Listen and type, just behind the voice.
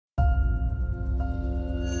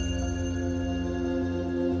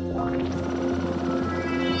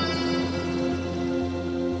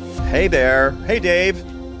Hey there. Hey, Dave.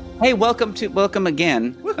 Hey, welcome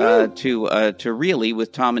again to Really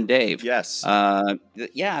with Tom and Dave. Yes. I'm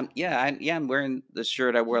wearing the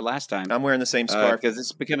shirt I wore last time. I'm wearing the same scarf because this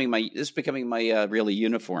is becoming my Really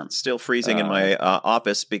uniform. It's still freezing in my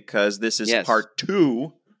office because this is part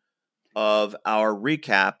 2 of our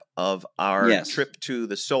recap of our trip to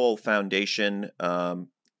the Soul Foundation.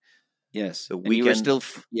 Yes, the and weekend. You are still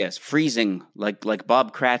freezing like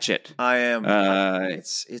Bob Cratchit. I am.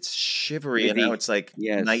 It's shivery, and now it's like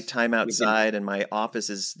nighttime outside, and my office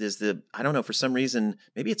is I don't know, for some reason,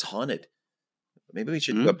 maybe it's haunted. Maybe we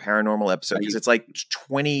should do a paranormal episode because it's like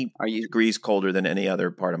 20 degrees colder than any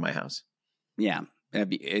other part of my house. Yeah,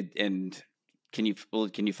 and can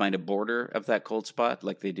you find a border of that cold spot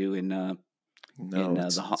like they do in the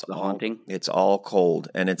Haunting? It's all cold,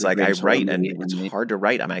 and it's like I write, and it's hard to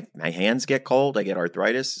write. My hands get cold. I get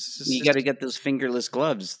arthritis. You got to get those fingerless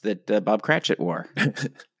gloves that Bob Cratchit wore.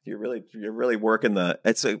 You're really working the.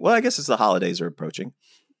 It's well, I guess it's the holidays are approaching.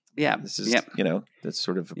 Yeah, this is that's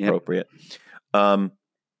sort of appropriate.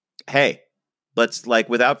 Hey, let's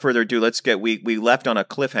without further ado, let's get. We left on a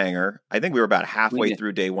cliffhanger. I think we were about halfway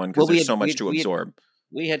through day one because there's so much to absorb.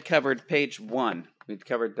 We had covered page 1. We'd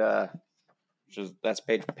covered. That's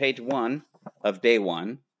page 1 of day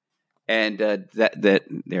 1, and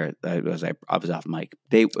I was off mic.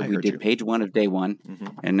 We did page 1 of day 1,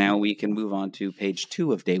 and now we can move on to page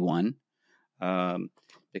 2 of day 1,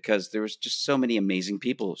 because there was just so many amazing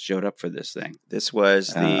people showed up for this thing. This was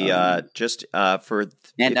the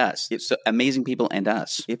amazing people and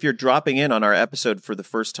us. If you're dropping in on our episode for the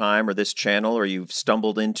first time, or this channel, or you've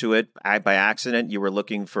stumbled into it by accident, you were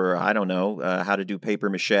looking for how to do paper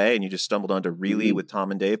mache, and you just stumbled onto Really with Tom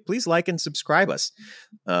and Dave. Please like and subscribe us.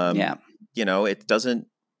 It doesn't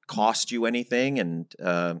cost you anything,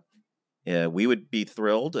 and we would be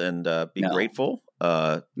thrilled and be grateful.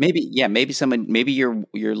 Maybe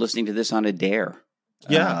you're listening to this on a dare.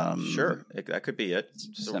 Yeah, sure. That could be it.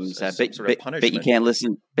 Sort of punishment. But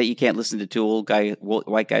you can't listen to two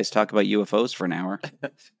white guys talk about UFOs for an hour.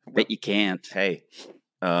 Bet you can't. Hey,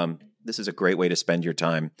 this is a great way to spend your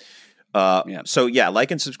time. So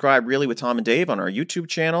like and subscribe Really with Tom and Dave on our YouTube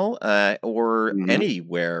channel, or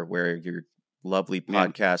anywhere where your lovely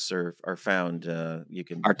podcasts are found. You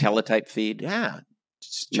can our teletype feed. Yeah.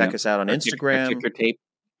 Just check us out on Instagram,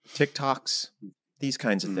 TikToks, these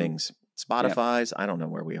kinds of things. Spotify's. I don't know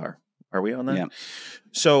where we are. Are we on that? Yeah.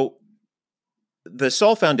 So the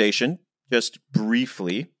Soul Foundation, just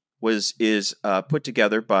briefly, is put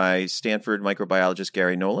together by Stanford microbiologist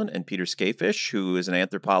Gary Nolan and Peter Skafish, who is an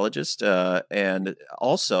anthropologist, and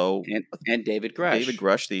also and David Grush. David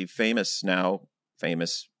Grush, the famous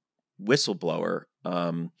whistleblower,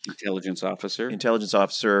 intelligence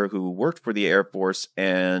officer who worked for the Air Force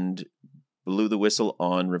and blew the whistle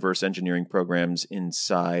on reverse engineering programs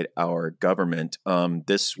inside our government.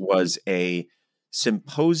 This was a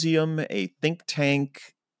symposium, a think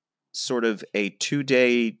tank, sort of a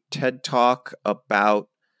 2-day TED Talk about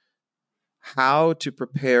how to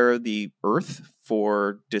prepare the Earth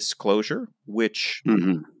for disclosure, which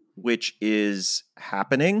is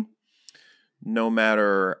happening. No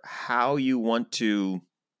matter how you want to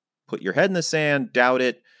put your head in the sand, doubt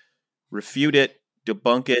it, refute it,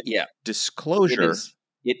 debunk it, disclosure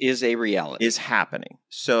it is a reality. Is happening.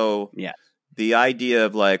 So the idea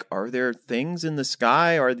of are there things in the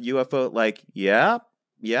sky? Are the UFO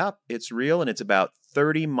yeah, it's real, and it's about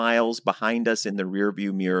 30 miles behind us in the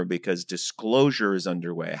rearview mirror because disclosure is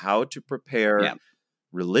underway. How to prepare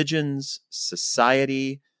religions,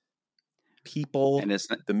 society, people, and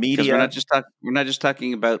the media. We're not just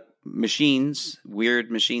talking about machines, weird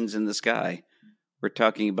machines in the sky. We're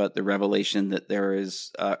talking about the revelation that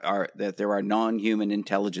there are non-human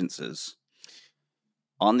intelligences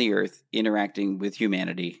on the Earth interacting with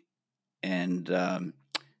humanity, and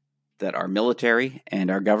that our military and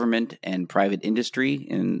our government and private industry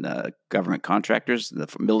and government contractors, the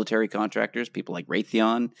military contractors, people like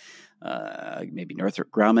Raytheon, maybe Northrop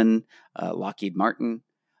Grumman, Lockheed Martin.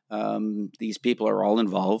 These people are all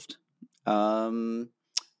involved, and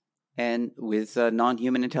with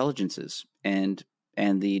non-human intelligences and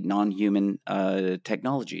the non-human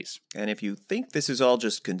technologies. And if you think this is all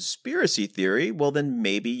just conspiracy theory, well, then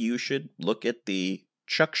maybe you should look at the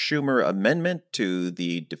Chuck Schumer amendment to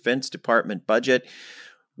the Defense Department budget,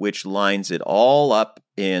 which lines it all up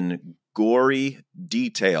in gory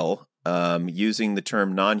detail, using the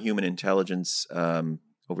term non-human intelligence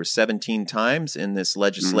over 17 times in this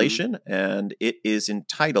legislation, and it is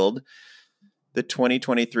entitled the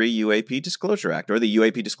 2023 UAP Disclosure Act, or the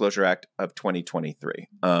UAP Disclosure Act of 2023.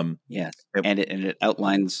 Yes, and it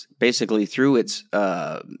outlines basically through its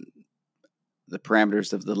the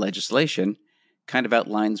parameters of the legislation kind of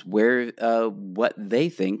outlines where what they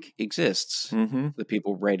think exists. Mm-hmm. The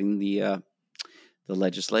people writing the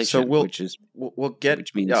legislation, So we'll get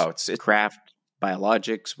which means it's craft,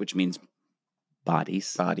 biologics, which means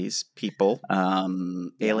bodies, people,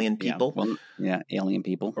 alien yeah, people, well, yeah, alien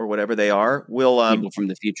people, or whatever they are. We'll people from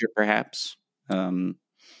the future, perhaps.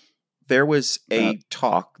 There was a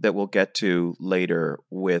talk that we'll get to later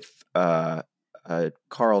with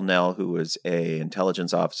Carl Nell, who was a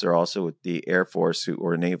intelligence officer, also with the Air Force,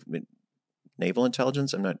 or naval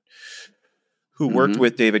intelligence. I'm not. Who worked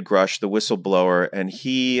with David Grush, the whistleblower, and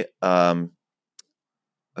he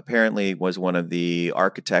apparently was one of the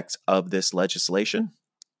architects of this legislation.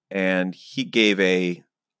 And he gave I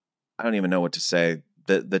don't even know what to say.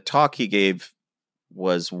 The talk he gave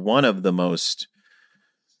was one of the most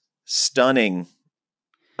stunning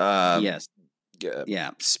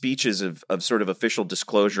speeches of sort of official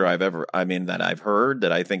disclosure that I've heard,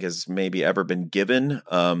 that I think has maybe ever been given.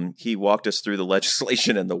 He walked us through the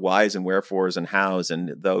legislation and the whys and wherefores and hows,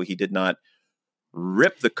 and though he did not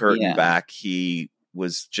rip the curtain back, he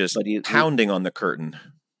was just pounding on the curtain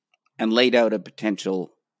and laid out a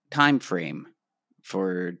potential time frame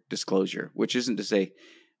for disclosure, which isn't to say,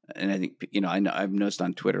 and I think, I've noticed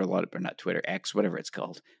on Twitter not Twitter, X, whatever it's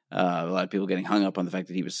called, a lot of people getting hung up on the fact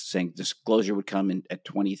that he was saying disclosure would come in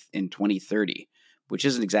 2030, which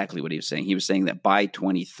isn't exactly what he was saying. He was saying that by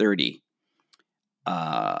 2030,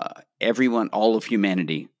 all of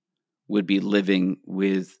humanity would be living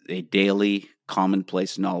with a daily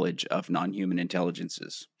commonplace knowledge of non-human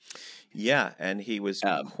intelligences. Yeah, and he was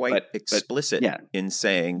quite explicit in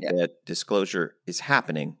saying that disclosure is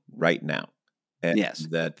happening right now. And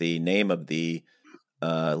that the name of the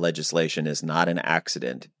legislation is not an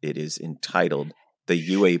accident. It is entitled the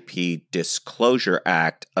UAP Disclosure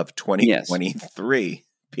Act of 2023,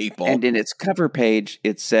 people. And in its cover page,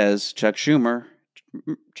 it says Chuck Schumer,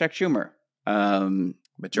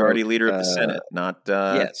 Majority Leader of the Senate, not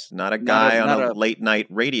a guy on a late night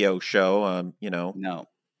radio show, No.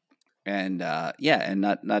 And and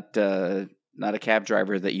not a cab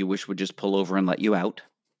driver that you wish would just pull over and let you out.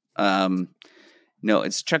 No,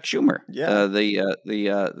 it's Chuck Schumer,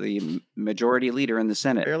 the majority leader in the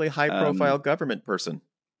Senate, fairly high profile government person,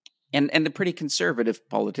 and a pretty conservative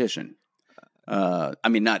politician.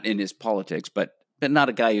 Not in his politics, but not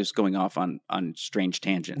a guy who's going off on strange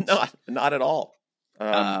tangents. Not at all.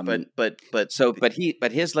 The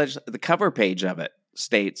cover page of it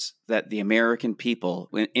states that the American people,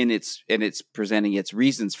 in its presenting its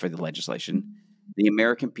reasons for the legislation, the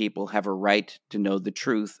American people have a right to know the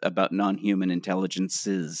truth about non-human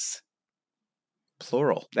intelligences.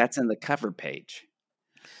 Plural. That's in the cover page.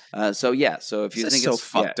 So if you think it's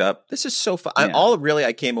fucked up, this is so all really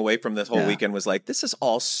I came away from this whole weekend was like, this is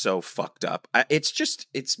all so fucked up. This is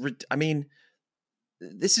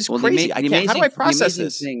crazy. How do I process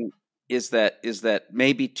this? Thing is that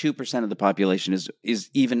maybe 2% of the population is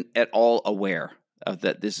even at all aware of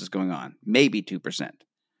that this is going on. Maybe 2%.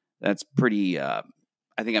 That's pretty. I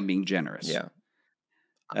think I'm being generous. Yeah,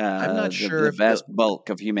 I'm not sure. The vast bulk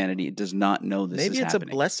of humanity does not know this. Maybe is it's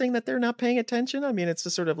happening. A blessing that they're not paying attention. I mean, it's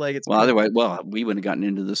just sort of like it's. Well, otherwise, we wouldn't have gotten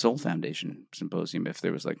into the Soul Foundation symposium if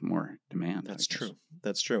there was like more demand. That's true.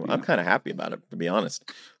 Yeah. I'm kind of happy about it, to be honest.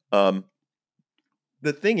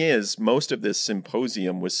 The thing is, most of this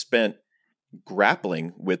symposium was spent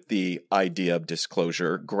grappling with the idea of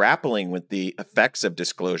disclosure, grappling with the effects of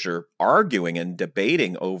disclosure, arguing and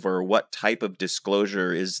debating over what type of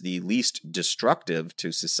disclosure is the least destructive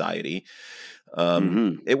to society.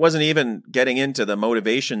 It wasn't even getting into the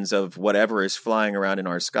motivations of whatever is flying around in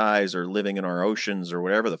our skies or living in our oceans or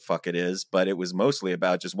whatever the fuck it is, but it was mostly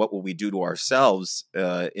about just what will we do to ourselves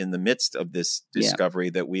in the midst of this discovery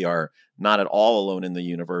that we are not at all alone in the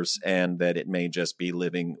universe, and that it may just be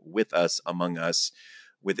living with us, among us,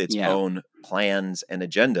 with its own plans and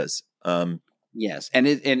agendas. Yes, and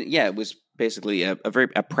it was basically a very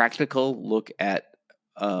practical look at,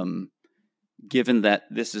 given that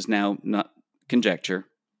this is now not conjecture.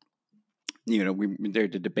 We're there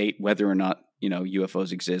to debate whether or not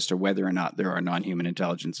UFOs exist or whether or not there are non-human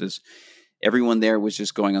intelligences. Everyone there was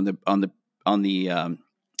just going on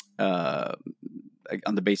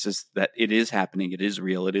the basis that it is happening, it is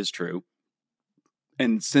real, it is true.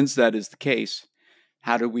 And since that is the case,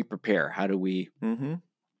 how do we prepare? How do we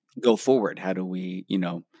go forward? How do we,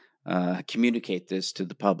 communicate this to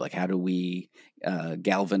the public? How do we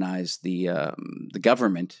galvanize the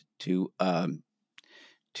government to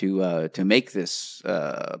make this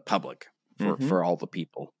public for all the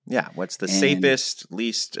people? Yeah, what's the safest,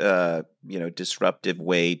 least disruptive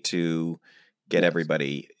way to get Yes.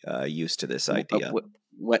 everybody used to this idea.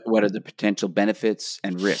 What are the potential benefits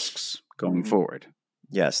and risks going forward?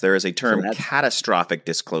 Yes, there is a term, that's- catastrophic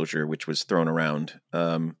disclosure, which was thrown around,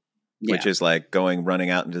 which is like running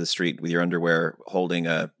out into the street with your underwear, holding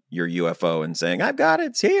your UFO and saying, "I've got it,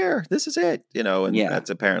 it's here, this is it," and that's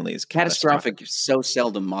apparently is catastrophic. So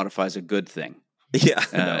seldom modifies a good thing. Yeah,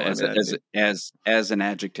 as an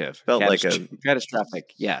adjective. Felt like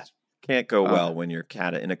catastrophic. Yeah, can't go well when you're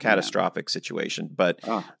in a catastrophic situation. But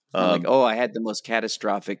I had the most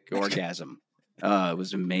catastrophic orgasm. It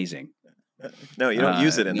was amazing. No, you don't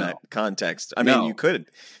use it in that context. I mean, you could.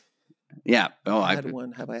 Yeah. Oh, I had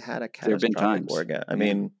one. Have I had a catastrophic there have been times. orgasm? I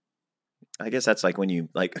mean, I guess that's like when you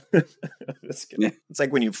it's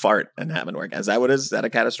like when you fart and have an orgasm. Is that what it is? Is that a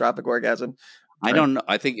catastrophic orgasm? I don't know.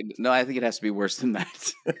 I think it has to be worse than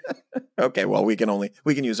that. Okay, well, we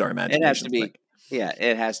can use our imagination. It has to be. Yeah,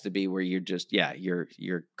 it has to be where you're just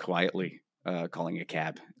you're quietly calling a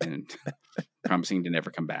cab and promising to never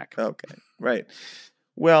come back. Okay, right.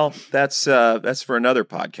 Well, that's for another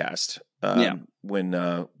podcast. When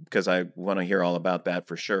because I want to hear all about that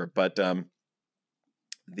for sure. But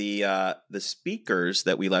the speakers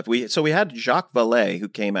that we left, we had Jacques Vallée, who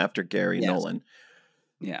came after Gary Nolan.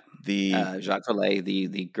 Yeah, the Jacques Vallée,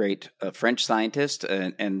 the great French scientist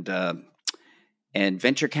and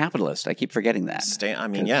venture capitalist. I keep forgetting that.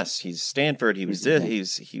 Yes, he's Stanford. He was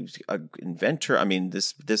he's an inventor. I mean,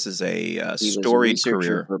 this is a storied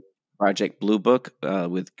career. For Project Blue Book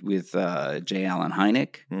with J. Allen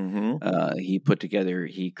Hynek. Mm-hmm.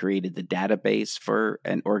 He created the database for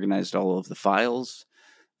and organized all of the files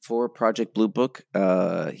for Project Blue Book.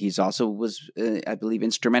 He's also was, I believe,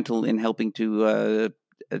 instrumental in helping to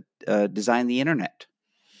design the internet.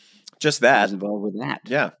 Just that. He was involved with that.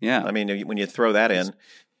 Yeah. I mean, when you throw that in,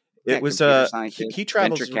 it was he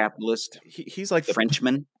travels, venture capitalist. He's like the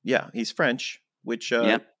Frenchman. Yeah, he's French, which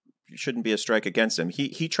shouldn't be a strike against him.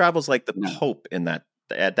 He travels like the Pope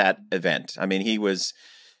at that event. I mean, he was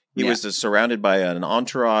surrounded by an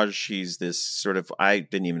entourage. He's this sort of. I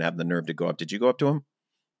didn't even have the nerve to go up. Did you go up to him?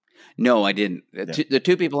 No, I didn't. The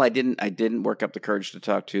two people I didn't work up the courage to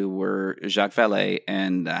talk to were Jacques Vallée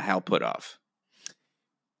and Hal Puthoff.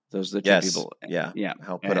 Those are the two people. Yeah.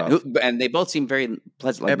 Hal Puthoff. And they both seemed very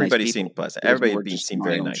pleasant. Everybody nice seemed pleasant. Everybody seemed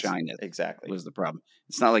very nice. Shyness exactly. Was the problem.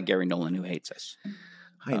 It's not like Gary Nolan who hates us.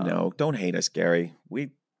 I know. Don't hate us, Gary.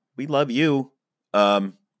 We love you.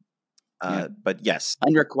 But yes,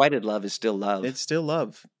 unrequited love is still love. It's still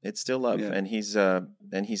love. Yeah. And he's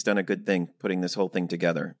done a good thing putting this whole thing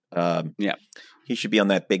together. He should be on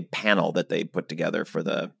that big panel that they put together for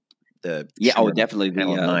the definitely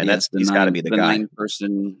panel 9. He's got to be the guy.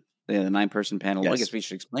 9-person panel. Yes. Well, I guess we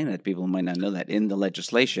should explain that. People might not know that in the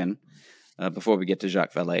legislation. Before we get to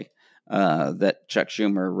Jacques Vallée, that Chuck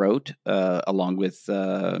Schumer wrote along with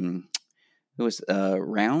who was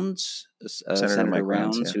Rounds, Senator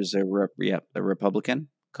Rounds, who's a Republican,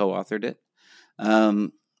 co-authored it.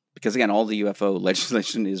 Because again, all the UFO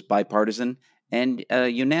legislation is bipartisan and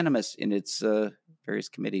unanimous in its various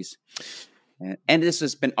committees. And this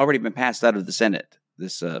has already been passed out of the Senate.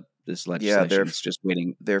 This legislation is just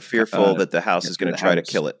waiting. They're fearful that the House is going to try to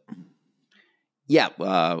kill it. Yeah,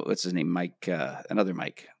 what's his name? Mike, another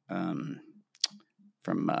Mike from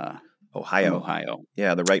Ohio.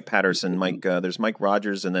 Yeah, the Wright-Patterson Mike. There's Mike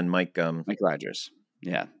Rogers and then Mike. Mike Rogers.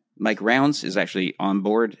 Yeah, Mike Rounds is actually on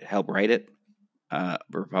board. Help write it.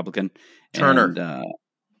 Republican. Turner. And,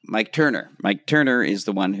 Mike Turner. Mike Turner is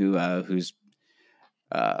the one whose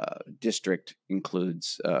district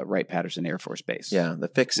includes Wright-Patterson Air Force Base. Yeah, the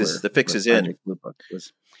fix is in.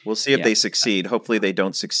 We'll see if they succeed. Hopefully, they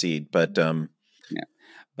don't succeed. But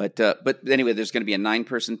But anyway, there's going to be a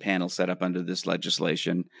 9-person panel set up under this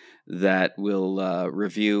legislation that will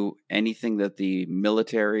review anything that the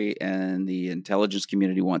military and the intelligence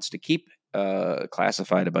community wants to keep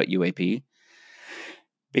classified about UAP,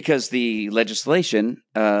 because the legislation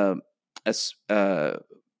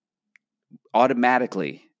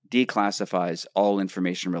automatically declassifies all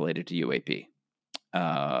information related to UAP,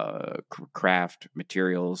 craft,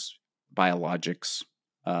 materials, biologics,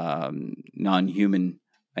 non-human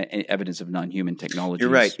evidence of non-human technologies. You're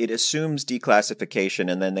right. It assumes declassification,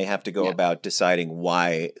 and then they have to go about deciding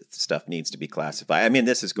why stuff needs to be classified. I mean,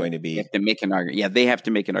 this is going to be... They have to make an argument. Yeah, they have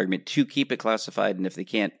to make an argument to keep it classified, and if they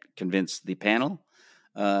can't convince the panel,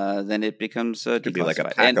 then it becomes declassified. It could be like a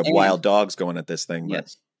pack of wild dogs going at this thing.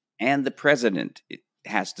 Yes. And the president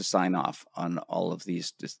has to sign off on all of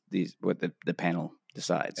these what the panel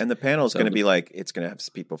decides. And the panel is going to be like, it's going to have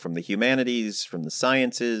people from the humanities, from the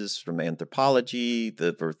sciences, from anthropology,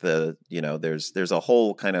 there's a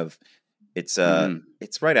whole kind of It's Mhm.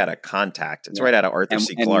 it's right out of Contact. It's Yeah. right out of Arthur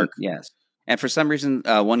C. And Clarke. yes. And for some reason,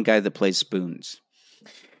 one guy that plays spoons.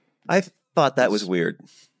 I thought that was Is weird.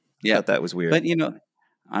 Yeah. Thought that was weird. But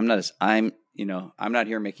I'm not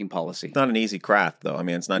here making policy. It's not an easy craft, though. I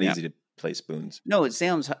mean, it's not Yeah. easy to play spoons. No, it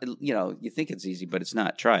sounds, you think it's easy, but it's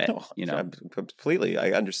not. Try it. No, completely.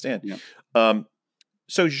 I understand. Yeah.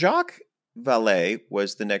 So Jacques Vallée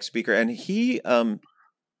was the next speaker, and he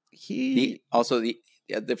Also the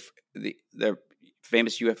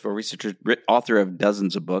famous UFO researcher, author of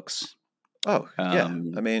dozens of books. Oh, yeah.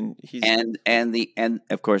 I mean, he's and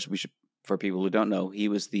of course we should, for people who don't know, he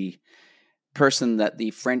was the person that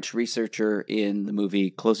the French researcher in the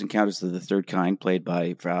movie Close Encounters of the Third Kind, played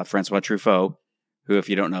by Francois Truffaut, who, if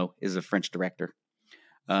you don't know, is a French director.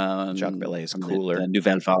 Jacques Vallée is cooler. The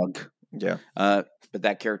Nouvelle Vague. Yeah. But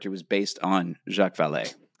that character was based on Jacques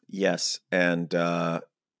Vallée. Yes, and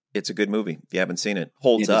it's a good movie. If you haven't seen it,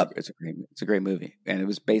 holds up. It's a great movie, and it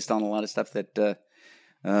was based on a lot of stuff that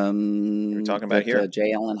we're talking about here.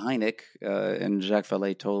 J. Allen Hynek and Jacques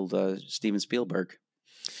Vallée told Steven Spielberg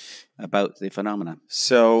about the phenomena.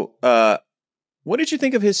 So, what did you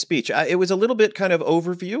think of his speech? It was a little bit kind of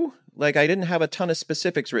overview. Like, I didn't have a ton of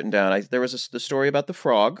specifics written down. There was the story about the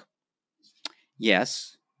frog.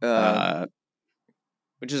 Yes.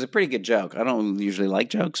 Which is a pretty good joke. I don't usually like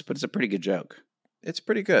jokes, but it's a pretty good joke. It's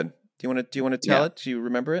pretty good. Do you want to tell it? Do you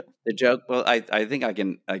remember it? The joke? Well, I think I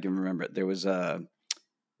can remember it. There was a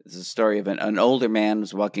story of an older man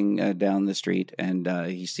was walking down the street, and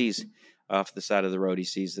he sees off the side of the road. He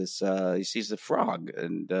sees the frog,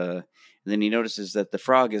 and then he notices that the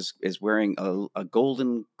frog is wearing a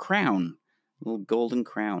golden crown, a little golden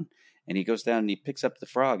crown. And he goes down and he picks up the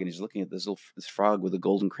frog, and he's looking at this frog with a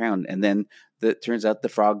golden crown. And then it turns out the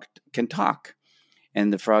frog can talk.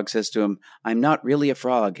 And the frog says to him, "I'm not really a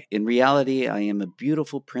frog. In reality, I am a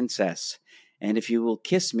beautiful princess. And if you will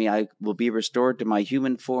kiss me, I will be restored to my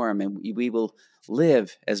human form, and we will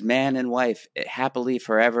live as man and wife happily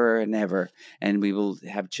forever and ever. And we will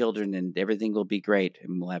have children, and everything will be great.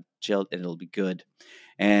 And we'll have children, and it'll be good."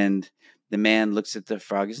 And the man looks at the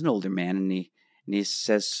frog. He's an older man, and he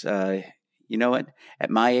says, "You know what? At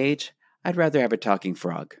my age, I'd rather have a talking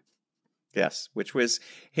frog." Yes, which was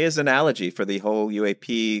his analogy for the whole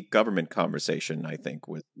UAP government conversation, I think,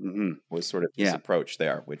 was sort of his approach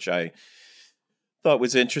there, which I thought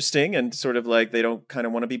was interesting, and sort of like they don't kind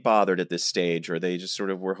of want to be bothered at this stage, or they just sort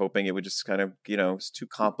of were hoping it would just kind of, it's too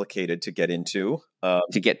complicated to get into.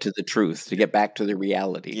 To get to the truth, to get back to the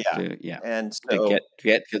reality. Yeah. And so, to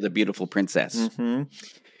get to the beautiful princess.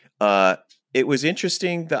 Mm-hmm. It was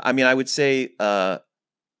interesting that, I mean, I would say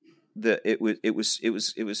it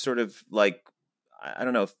was sort of like, I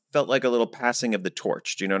don't know, felt like a little passing of the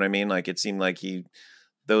torch. Do you know what I mean? Like, it seemed like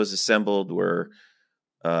those assembled were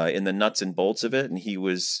in the nuts and bolts of it, and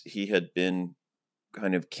he had been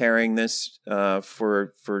kind of carrying this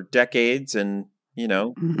for decades, and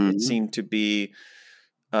it seemed to be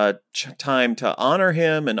time to honor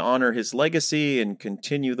him and honor his legacy and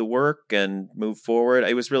continue the work and move forward.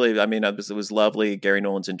 It was really, I mean, it was lovely. Gary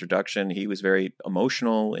Nolan's introduction, he was very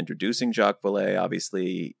emotional introducing Jacques Vallée.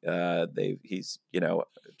 Obviously,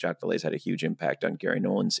 Jacques Vallée's had a huge impact on Gary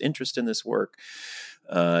Nolan's interest in this work,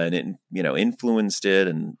 and it, influenced it.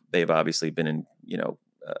 And they've obviously been in,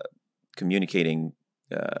 communicating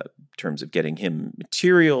terms of getting him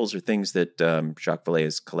materials or things that Jacques Vallée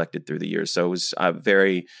has collected through the years. So it was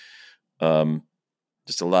very,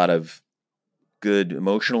 just a lot of good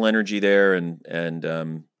emotional energy there,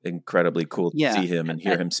 and incredibly cool to see him and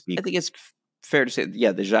hear him speak. I think it's fair to say,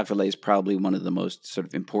 that Jacques Vallée is probably one of the most sort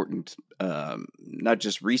of important, not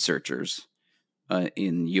just researchers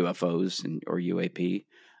in UFOs or UAP,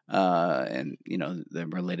 and the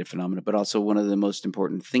related phenomena, but also one of the most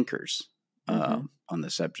important thinkers on the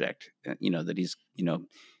subject. That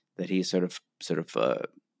he's sort of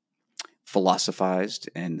philosophized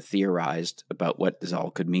and theorized about what this all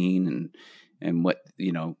could mean, and what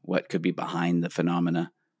could be behind the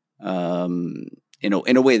phenomena, in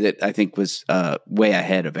a way that I think was way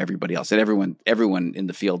ahead of everybody else. And everyone in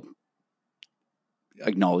the field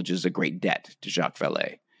acknowledges a great debt to Jacques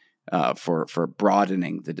Vallée for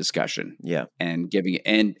broadening the discussion, and giving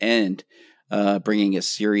and bringing a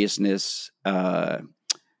seriousness,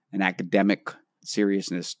 an academic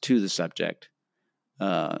seriousness to the subject,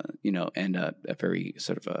 and a very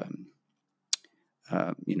sort of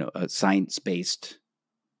a science-based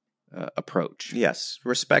approach. Yes,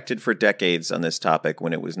 respected for decades on this topic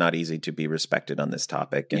when it was not easy to be respected on this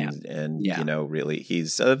topic, and really,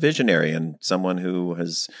 he's a visionary and someone who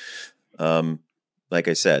has, like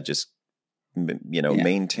I said, just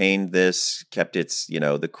maintained this, kept its,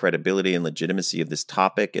 the credibility and legitimacy of this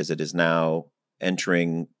topic as it is now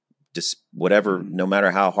entering whatever, no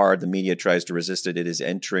matter how hard the media tries to resist it, it is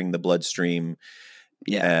entering the bloodstream.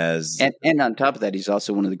 Yeah. And on top of that, he's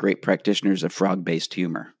also one of the great practitioners of frog-based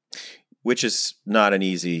humor, which is not an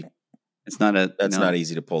easy. That's not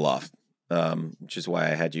easy to pull off. Which is why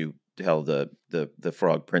I had you tell the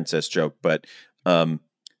frog princess joke. But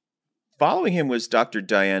following him was Dr.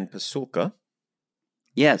 Diane Pasulka.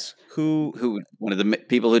 Yes, who one of the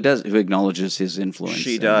people who acknowledges his influence.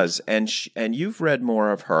 She does, and you've read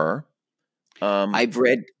more of her. I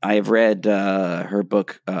have read her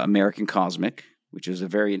book American Cosmic, which is a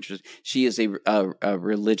very interesting. She is a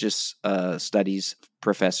religious studies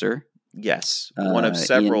professor. Yes, one of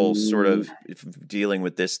several sort of dealing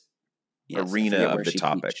with this arena of the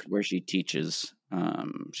topic where she teaches.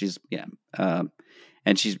 And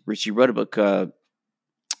she wrote a book.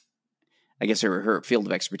 I guess her field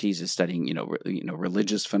of expertise is studying,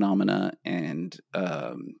 religious phenomena and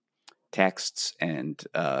texts and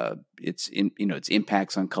its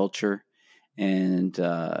impacts on culture,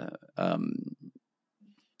 but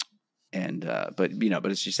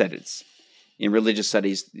as she said, it's in religious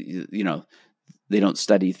studies. They don't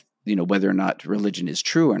study whether or not religion is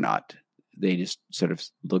true or not. They just sort of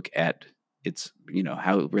look at its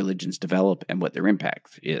how religions develop and what their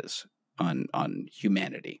impact is on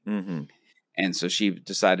humanity. Mm-hmm. And so she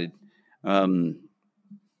decided that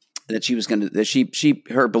she was going to.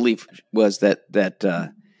 Her belief was that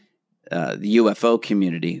the UFO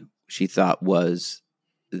community, she thought, was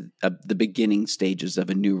the beginning stages of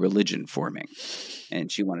a new religion forming,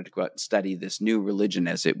 and she wanted to go out and study this new religion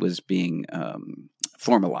as it was being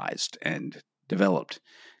formalized and developed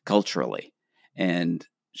culturally. And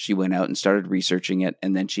she went out and started researching it,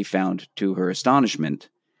 and then she found, to her astonishment,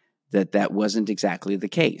 that wasn't exactly the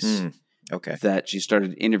case. Okay. That she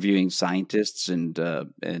started interviewing scientists and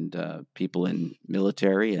people in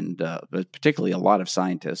military but particularly a lot of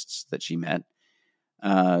scientists that she met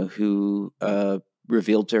who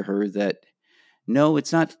revealed to her that no,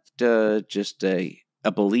 it's not just a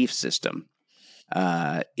belief system.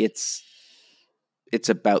 It's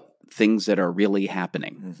about things that are really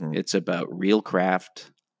happening. Mm-hmm. It's about real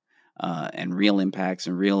craft and real impacts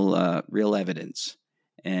and real evidence.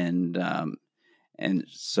 And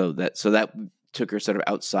so that took her sort of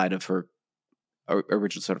outside of her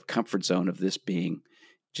original sort of comfort zone of this being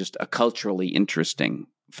just a culturally interesting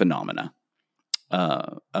phenomena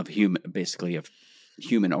of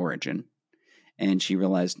human origin. And she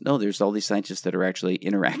realized, no, there's all these scientists that are actually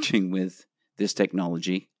interacting with this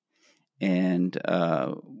technology and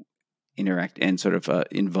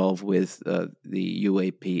involved with the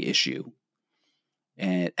UAP issue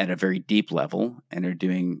at a very deep level, and are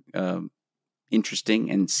doing interesting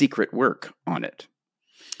and secret work on it.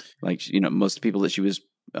 Like, most of the people that she was,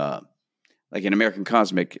 like in American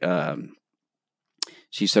Cosmic,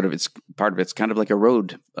 she sort of, it's part of it's kind of like a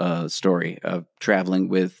road story of traveling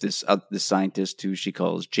with this scientist who she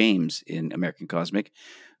calls James in American Cosmic,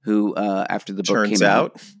 who after the book came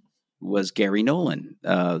out was Gary Nolan,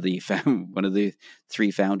 one of the three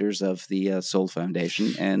founders of the Soul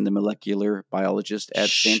Foundation and the molecular biologist at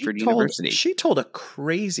Stanford University. She told a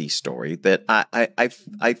crazy story that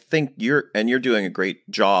I think you're doing a great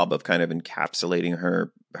job of kind of encapsulating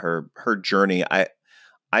her journey.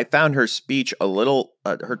 I found her speech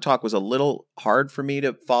her talk was a little hard for me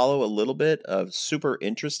to follow, a little bit super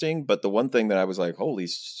interesting. But the one thing that I was like, holy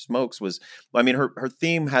smokes, was, her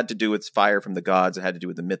theme had to do with fire from the gods. It had to do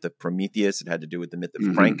with the myth of Prometheus. It had to do with the myth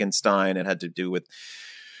of Frankenstein. It had to do with,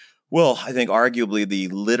 well, I think arguably the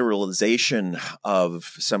literalization of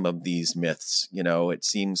some of these myths. It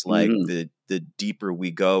seems like the deeper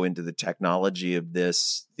we go into the technology of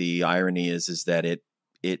this, the irony is that it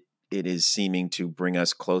is seeming to bring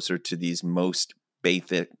us closer to these most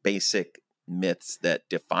basic myths that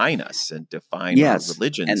define us and define our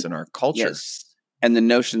religions and our culture. Yes. And the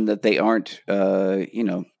notion that they aren't, I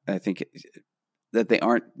think that they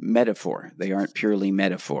aren't metaphor. They aren't purely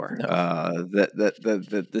metaphor. No.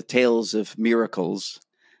 The tales of miracles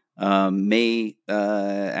may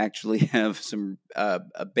actually have some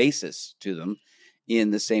a basis to them,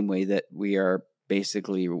 in the same way that we are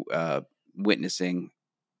basically witnessing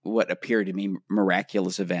what appear to be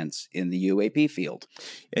miraculous events in the UAP field.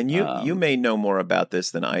 And you may know more about this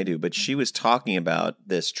than I do, but she was talking about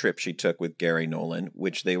this trip she took with Gary Nolan,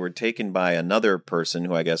 which they were taken by another person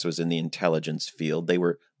who I guess was in the intelligence field. They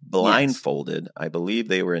were blindfolded. Yes. I believe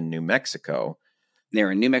they were in New Mexico. They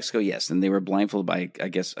were in New Mexico, yes, and they were blindfolded by, I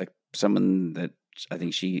guess, someone that I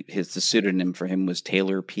think the pseudonym for him was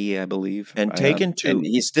Taylor P, I believe. And taken to, and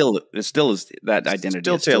he's still is that identity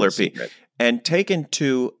still is still Taylor a P. secret. And taken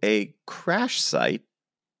to a crash site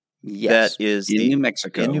Yes, that is in New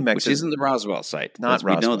Mexico, Mexico, which isn't the Roswell site. Not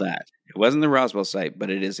We know Roswell. that. It wasn't the Roswell site,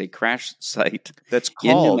 but it is a crash site that's in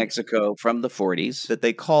New called Mexico from the 40s. that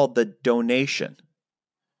they called the donation.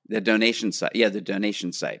 The donation site. Yeah, the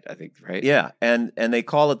donation site, I think, right? Yeah, and they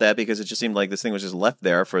call it that because it just seemed like this thing was just left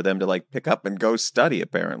there for them to like pick up and go study,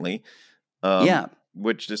 apparently. Yeah.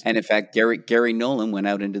 Which just And in fact, Gary Nolan went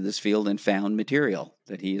out into this field and found material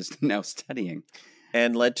that he is now studying.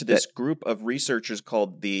 And led to this group of researchers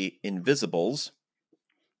called the Invisibles.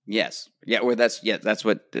 Yes. Yeah, or that's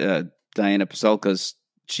what Diana Pasulka's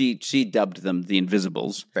she dubbed them the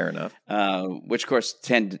Invisibles. Fair enough. Which of course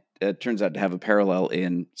turns out to have a parallel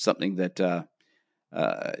in something that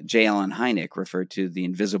J. Allen Hynek referred to the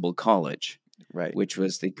Invisible College. Right. Which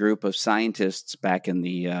was the group of scientists back in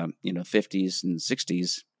the 50s and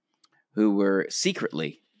 60s who were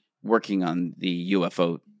secretly working on the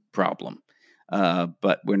UFO problem.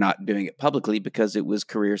 But we're not doing it publicly because it was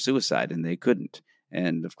career suicide and they couldn't.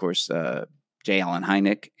 And of course, J. Allen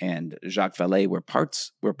Hynek and Jacques Vallée were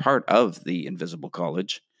part of the Invisible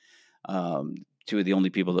College. Two of the only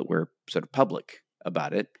people that were sort of public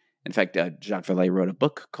about it. In fact, Jacques Vallée wrote a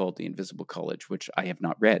book called The Invisible College, which I have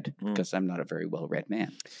not read because I'm not a very well-read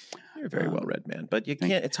man. You're a very well-read man, but you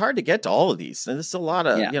can't. It's hard to get to all of these. And there's a lot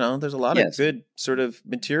of, there's a lot of good sort of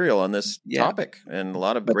material on this topic, and a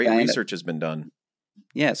lot of great research has been done.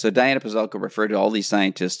 Yeah, so Diana Pasulka referred to all these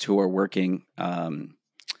scientists who are working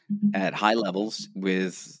at high levels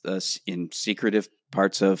with in secretive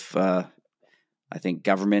parts of, I think,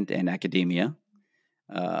 government and academia.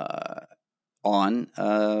 On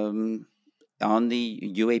the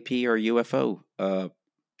UAP or UFO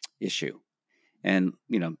issue, and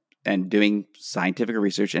doing scientific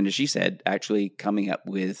research, and as she said, actually coming up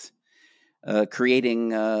with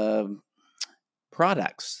creating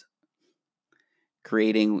products,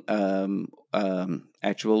 creating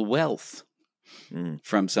actual wealth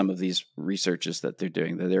from some of these researches that they're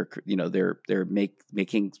doing. That they're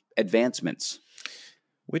making advancements.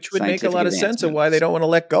 Which would make a lot of sense of why they don't want to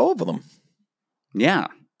let go of them. Yeah.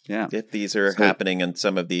 If these are happening in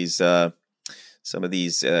some of these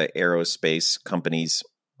aerospace companies,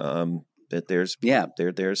 that there's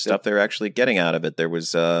stuff they're actually getting out of it. There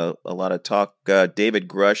was a lot of talk. David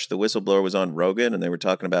Grush, the whistleblower, was on Rogan, and they were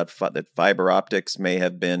talking about that fiber optics may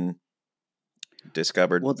have been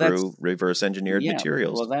discovered through reverse engineered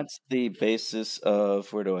materials. Well, that's the basis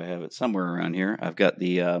of, where do I have it? Somewhere around here. I've got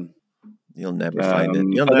the. You'll never find it.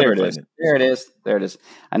 You'll never find it. There it is. There it is.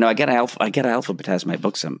 I know. I got to alphabetize my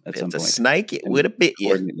books at some point. It's a snake. It would have bit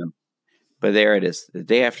you. But there it is. The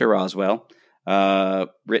Day After Roswell,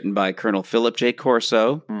 written by Colonel Philip J.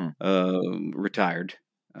 Corso, retired,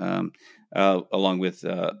 along with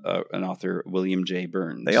an author, William J.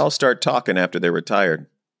 Burns. They all start talking after they're retired.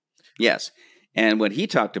 Yes. And what he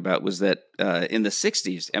talked about was that in the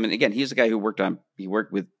 60s, I mean, again, he's a guy who worked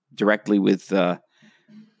directly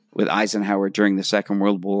with Eisenhower during the Second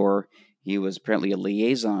World War. He was apparently a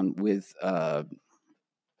liaison with a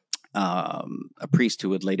priest who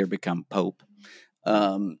would later become Pope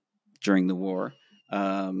during the war.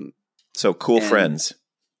 So cool friends.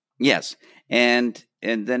 Yes, and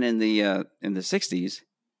then in the 60s,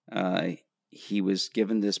 he was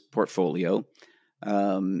given this portfolio.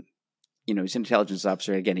 He's an intelligence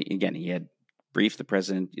officer. Again, he had briefed the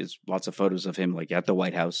president. There's lots of photos of him, like at the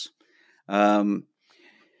White House.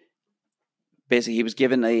 Basically, he was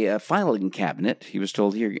given a filing cabinet. He was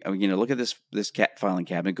told, "Here, look at this filing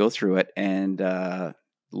cabinet. Go through it and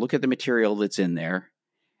look at the material that's in there,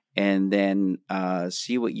 and then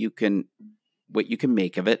see what you can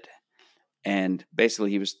make of it." And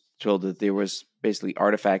basically, he was told that there was basically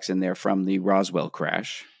artifacts in there from the Roswell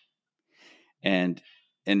crash, and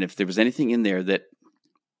if there was anything in there that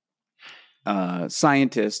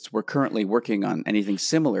scientists were currently working on, anything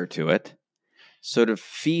similar to it, sort of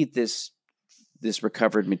feed this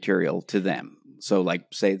recovered material to them. So, like,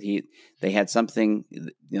 say they had something,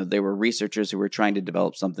 they were researchers who were trying to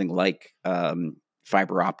develop something like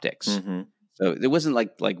fiber optics. Mm-hmm. So it wasn't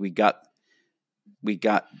like we got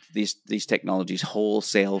these technologies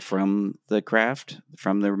wholesale from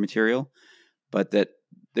the material, but that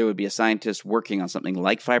there would be a scientist working on something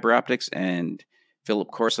like fiber optics, and Philip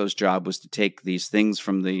Corso's job was to take these things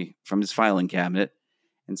from his filing cabinet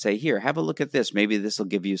and say, "Here, have a look at this. Maybe this will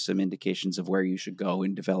give you some indications of where you should go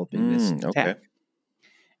in developing this tech."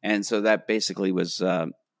 And so that basically was,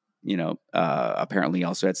 apparently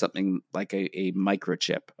also had something like a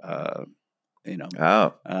microchip,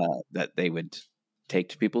 that they would take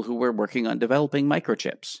to people who were working on developing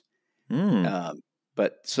microchips.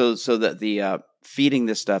 But so that the feeding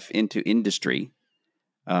this stuff into industry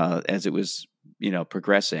as it was,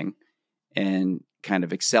 progressing and kind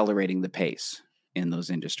of accelerating the pace in those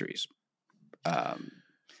industries.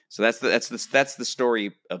 So that's the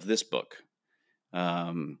story of this book.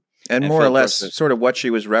 And more Phil, or less, of course, sort of what she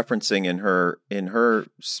was referencing in her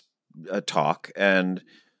talk, and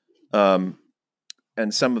some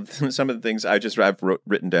of the things I've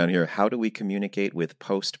written down here. How do we communicate with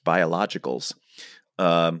post biologicals?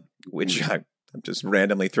 Which I'm just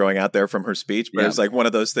randomly throwing out there from her speech, but it's like one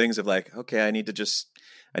of those things of like, okay, I need to just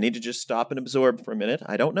stop and absorb for a minute.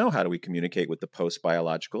 I don't know, how do we communicate with the post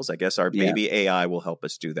biologicals? I guess our baby AI will help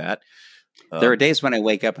us do that. There are days when I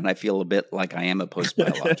wake up and I feel a bit like I am a post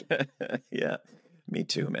biological. Yeah, me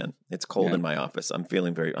too, man. It's cold in my office. I'm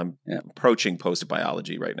feeling I'm approaching post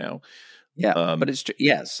biology right now. Yeah, but it's true.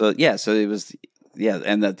 Yeah, so it was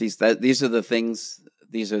and that these are the things.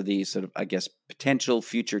 These are the sort of, I guess, potential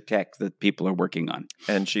future tech that people are working on.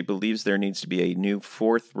 And she believes there needs to be a new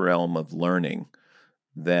fourth realm of learning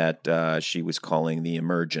that she was calling the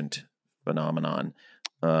emergent phenomenon.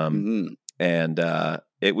 And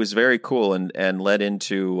it was very cool and led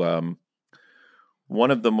into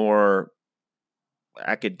one of the more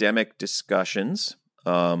academic discussions,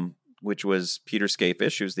 which was Peter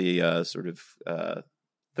Skafish, who's the sort of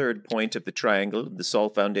third point of the triangle, the Sol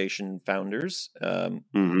Foundation founders,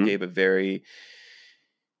 gave a very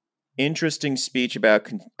interesting speech about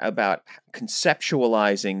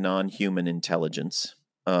conceptualizing non-human intelligence.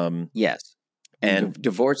 Yes, and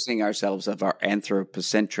divorcing ourselves of our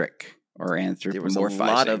anthropocentric or anthropomorphizing. There was a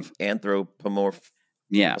lot of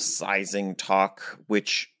anthropomorphizing talk,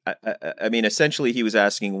 which I mean, essentially, he was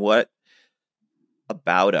asking what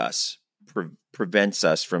about us prevents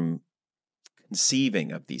us from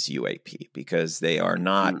conceiving of these UAP, because they are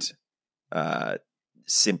not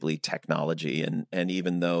simply technology. And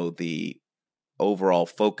even though the overall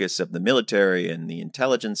focus of the military and the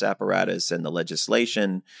intelligence apparatus and the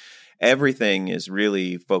legislation, everything is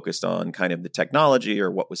really focused on kind of the technology or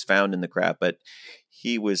what was found in the craft. But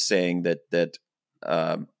he was saying that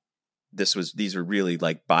these are really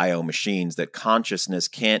like bio machines, that consciousness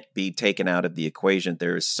can't be taken out of the equation.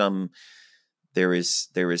 There is some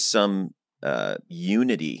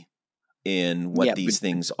unity in what these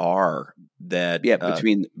things are, that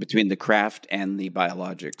between the craft and the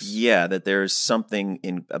biologics. Yeah, that there's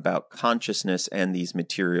something about consciousness and these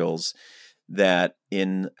materials that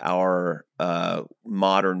in our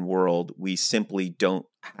modern world we simply don't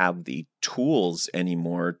have the tools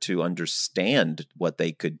anymore to understand what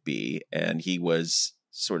they could be. And he was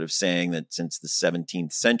sort of saying that since the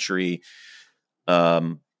 17th century,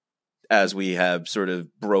 as we have sort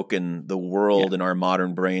of broken the world in our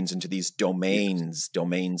modern brains into these domains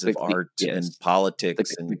of art and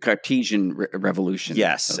politics, and the Cartesian revolution.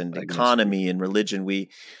 And economy and religion, we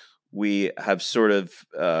have sort of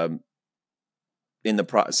in the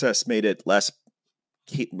process made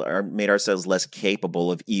ourselves less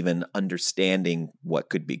capable of even understanding what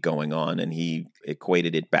could be going on. And he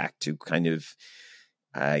equated it back to kind of,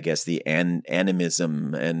 I guess, the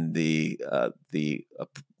animism and the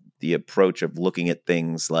approach of looking at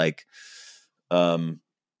things like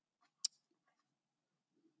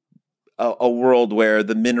a world where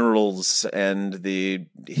the minerals and the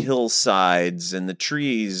hillsides and the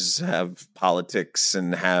trees have politics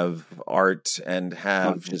and have art and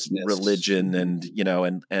have religion, and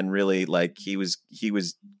and really, like, he was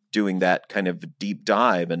doing that kind of deep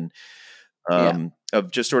dive and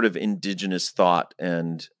of just sort of indigenous thought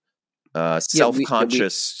and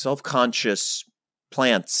self-conscious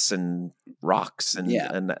plants and rocks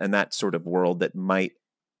and that sort of world that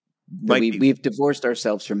we've divorced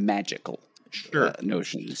ourselves from magical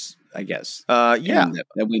notions, I guess. And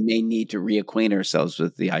that we may need to reacquaint ourselves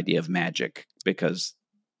with the idea of magic, because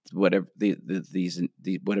whatever these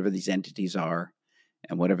entities are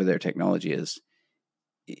and whatever their technology is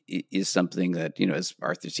something that, as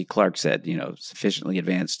Arthur C. Clarke said, sufficiently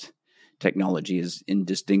advanced technology is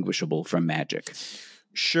indistinguishable from magic.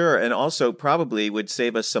 Sure, and also probably would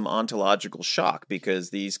save us some ontological shock, because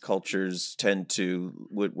these cultures tend to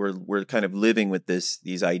we're kind of living with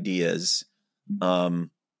these ideas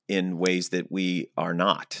in ways that we are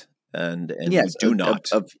not, and we do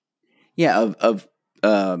not.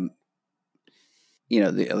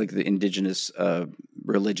 The indigenous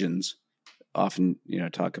religions often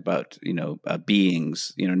talk about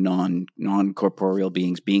beings, non-corporeal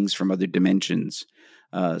beings from other dimensions,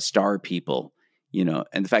 star people.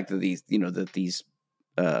 And the fact that these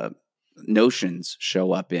notions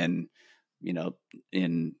show up in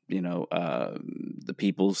in the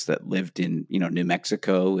peoples that lived in New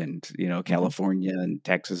Mexico and California and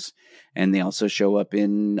Texas, and they also show up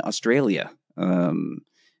in Australia. And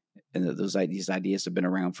these ideas have been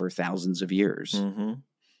around for thousands of years. Mm-hmm.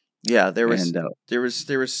 Yeah, there was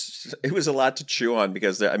it was a lot to chew on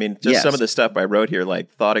because just some of the stuff I wrote here,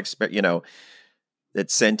 like that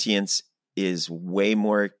sentience is way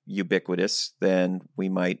more ubiquitous than we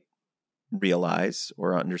might realize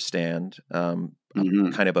or understand. Kind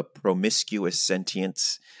of a promiscuous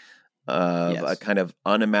sentience of a kind of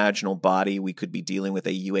unimaginable body. We could be dealing with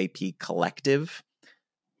a UAP collective.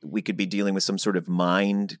 We could be dealing with some sort of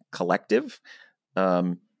mind collective.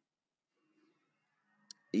 And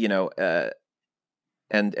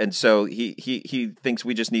so he thinks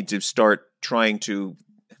we just need to start trying to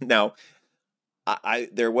now.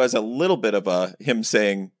 There was a little bit of him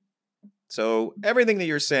saying, so everything that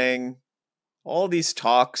you're saying, all these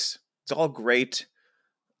talks, it's all great,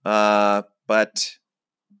 but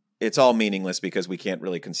it's all meaningless because we can't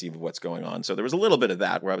really conceive of what's going on. So there was a little bit of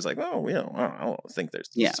that where I was like, oh, I don't think there's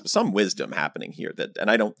some wisdom happening here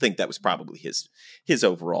and I don't think that was probably his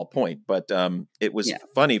overall point, but it was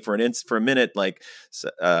funny for a minute, like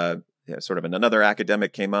sort of another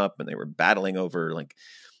academic came up and they were battling over like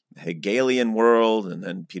Hegelian world, and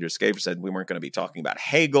then Peter Schaefer said we weren't going to be talking about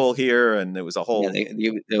Hegel here, and it was a whole. They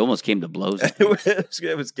almost came to blows.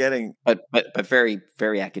 It was getting, but very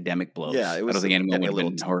very academic blows. Yeah, it was. I don't think anyone would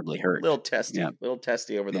have been horribly hurt. Little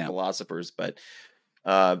testy over the philosophers, but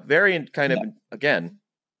very kind of again,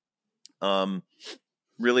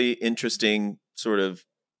 really interesting sort of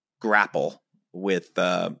grapple with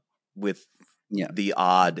the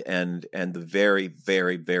odd and the very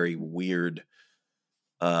very very weird.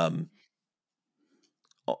 The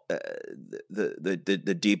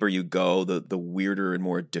deeper you go, the weirder and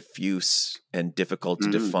more diffuse and difficult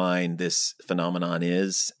to define this phenomenon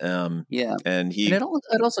is. And it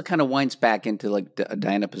also kind of winds back into like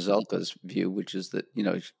Diana Pazolka's view, which is that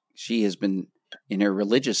she has been in her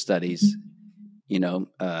religious studies, and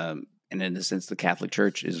in a sense the Catholic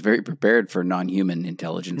Church is very prepared for non-human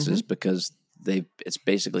intelligences because it's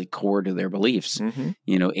basically core to their beliefs.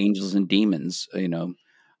 Angels and demons,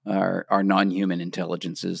 are non-human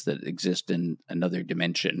intelligences that exist in another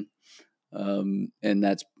dimension. And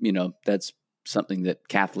that's something that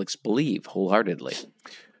Catholics believe wholeheartly.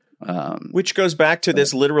 Which goes back to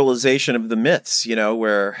this literalization of the myths,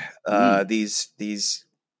 where these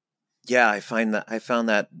I found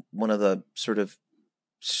that one of the sort of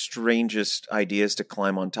strangest ideas to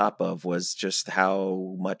climb on top of was just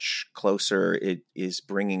how much closer it is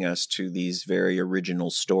bringing us to these very original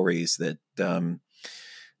stories that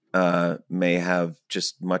may have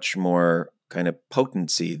just much more kind of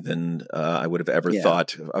potency than I would have ever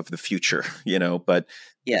thought of the future, but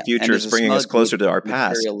the future is bringing us closer to our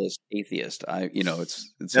past. Materialist atheist,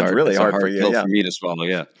 it's hard, really hard for you, for me to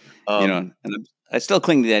swallow, and I still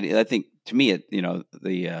cling to that. I think to me,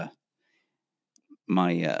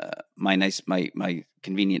 my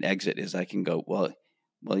convenient exit is I can go, well,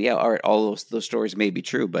 yeah, all right, all those stories may be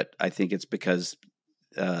true, but I think it's because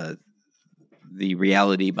the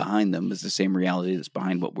reality behind them is the same reality that's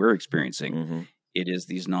behind what we're experiencing. It is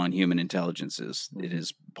these non-human intelligences. It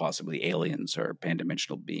is possibly aliens or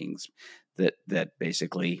pan-dimensional beings that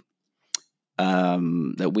basically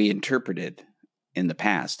that we interpreted in the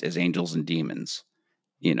past as angels and demons,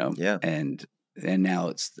 and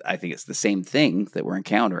now I think it's the same thing that we're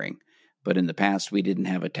encountering, but in the past we didn't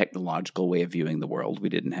have a technological way of viewing the world. We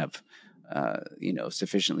didn't have,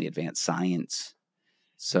 sufficiently advanced science.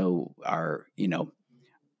 So our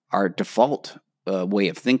default way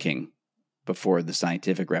of thinking before the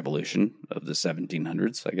scientific revolution of the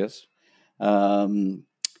 1700s, I guess,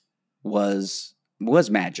 was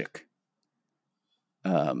magic.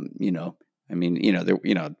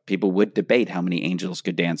 People would debate how many angels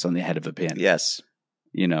could dance on the head of a pin. Yes.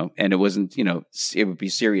 And it wasn't, it would be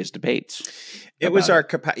serious debates. It was our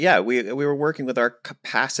we were working with our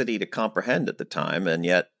capacity to comprehend at the time, and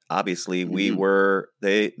yet obviously they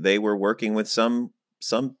were working with some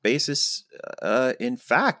basis in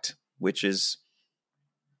fact, which is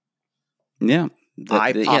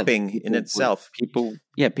eye-popping in itself.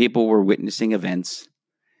 People were witnessing events,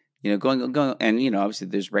 going, and obviously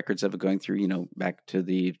there's records of it going through, back to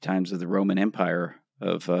the times of the Roman Empire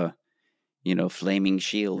of flaming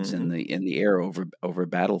shields in the air over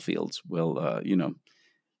battlefields. Well,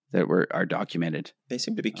 that are documented. They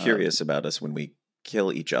seem to be curious about us when we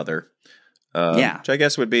kill each other. Which I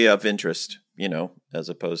guess would be of interest, as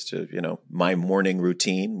opposed to, my morning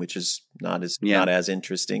routine, which is not as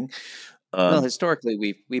interesting. Well,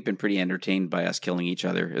 historically, we've been pretty entertained by us killing each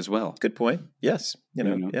other as well. Good point. Yes,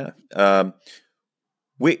 know? yeah.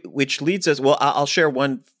 Which leads us. Well, I'll share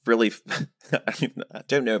one really. I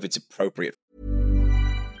don't know if it's appropriate.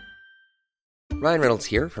 Ryan Reynolds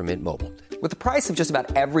here from Mint Mobile. With the price of just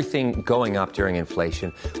about everything going up during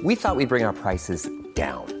inflation, we thought we'd bring our prices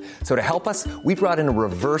down. So to help us, we brought in a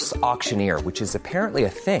reverse auctioneer, which is apparently a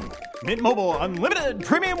thing. Mint Mobile Unlimited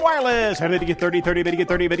Premium Wireless. How to get 30, 30, bit to get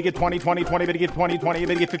 30, bit to get 20, 20, 20, bit to get 20, 20,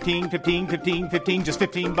 bit to get 15, 15, 15, 15, just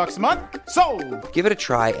 $15 a month? Sold! Give it a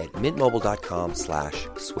try at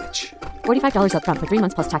mintmobile.com/switch. $45 up front for 3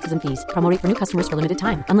 months plus taxes and fees. Promo rate for new customers for limited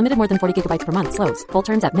time. Unlimited more than 40 gigabytes per month. Slows full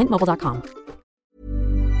terms at mintmobile.com.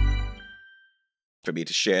 For me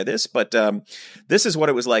to share this, but this is what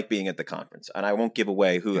it was like being at the conference. And I won't give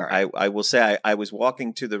away who. Right. I will say I was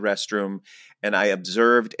walking to the restroom and I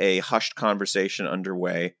observed a hushed conversation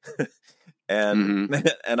underway. And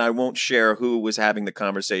and I won't share who was having the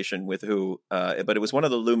conversation with who, but it was one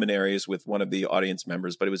of the luminaries with one of the audience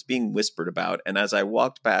members, but it was being whispered about. And as I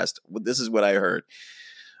walked past, this is what I heard.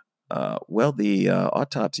 Well, the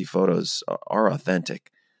autopsy photos are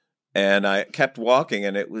authentic. And I kept walking,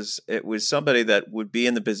 and it was somebody that would be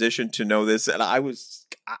in the position to know this. And I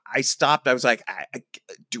stopped. I was like,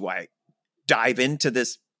 do I dive into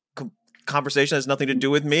this conversation that has nothing to do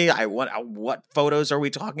with me? What photos are we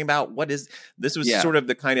talking about? This was sort of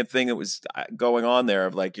the kind of thing that was going on there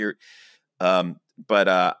of like, I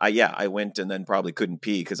went and then probably couldn't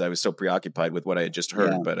pee because I was so preoccupied with what I had just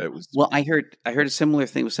heard. Yeah. But it was I heard a similar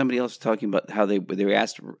thing with somebody else talking about how they were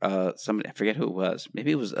asked somebody, I forget who it was.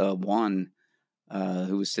 Maybe it was Juan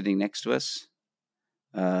who was sitting next to us.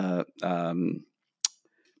 Another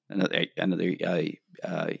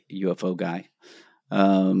UFO guy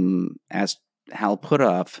asked Hal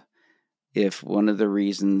Puthoff if one of the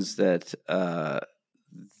reasons that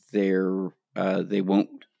they won't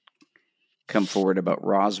come forward about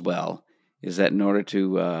Roswell is that in order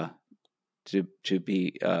to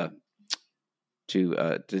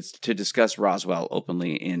discuss Roswell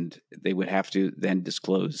openly, and they would have to then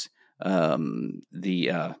disclose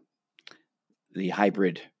the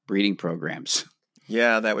hybrid breeding programs.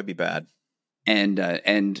 Yeah, that would be bad. And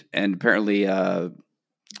apparently Hal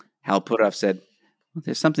Puthoff said, well,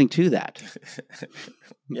 "There's something to that."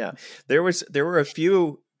 Yeah, there were a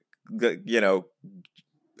few,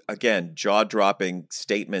 again, jaw-dropping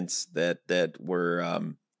statements that were,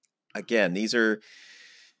 again, these are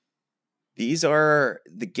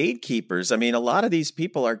the gatekeepers. I mean, a lot of these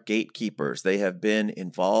people are gatekeepers. They have been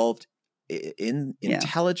involved in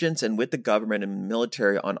intelligence and with the government and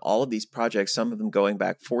military on all of these projects, some of them going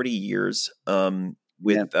back 40 years. So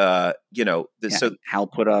Hal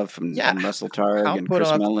Puthoff and Russell Targ and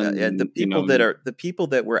Chris Mellon and the people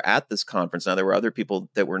that were at this conference. Now there were other people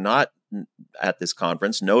that were not at this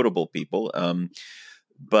conference, notable people,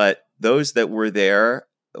 but those that were there,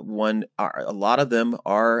 a lot of them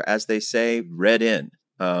are, as they say, read in.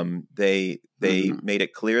 They made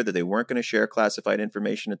it clear that they weren't going to share classified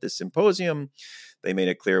information at this symposium. They made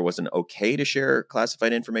it clear it wasn't okay to share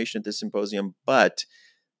classified information at this symposium, but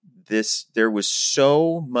there was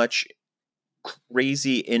so much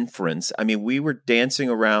crazy inference. I mean, we were dancing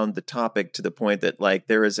around the topic to the point that like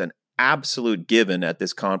there is an absolute given at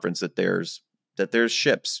this conference that there's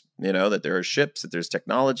ships, that there are ships, that there's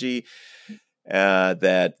technology,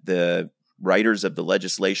 that the writers of the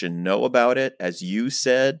legislation know about it. As you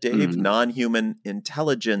said, Dave, non-human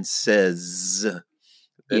intelligence says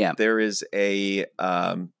that there is a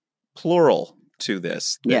plural to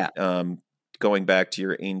this. Going back to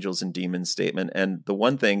your angels and demons statement. And the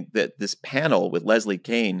one thing that this panel with Leslie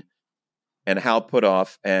Kean and Hal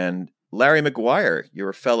Puthoff and Larry McGuire,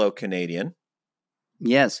 your fellow Canadian.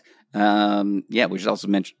 Yes. We should also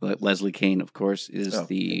mention Leslie Kean, of course, is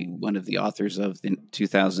one of the authors of the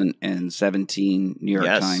 2017 New York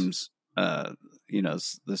Times, the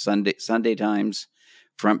Sunday Times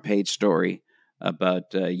front page story about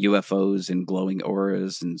UFOs and glowing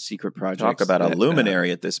auras and secret projects. Talk about a luminary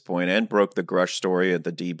at this point, and broke the Grush story at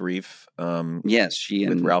the debrief.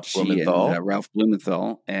 With Ralph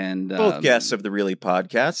Blumenthal, and both guests of the Really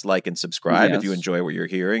podcast. Like and subscribe if you enjoy what you're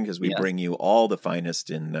hearing, because we bring you all the finest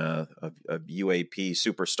in of UAP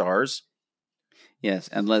superstars. Yes,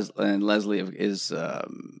 and Leslie is.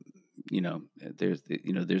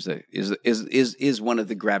 Is one of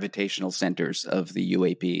the gravitational centers of the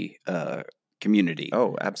UAP community.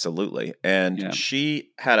 Oh, absolutely. And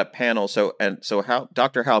she had a panel. So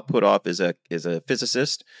Dr. Hal Puthoff is a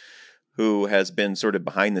physicist who has been sort of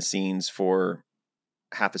behind the scenes for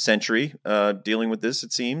half a century dealing with this,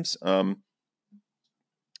 it seems.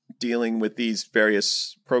 dealing with these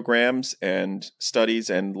various programs and studies.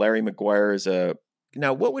 And Larry McGuire is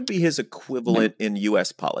now, what would be his equivalent in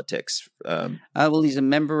U.S. politics? Well, he's a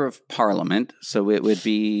member of parliament, so it would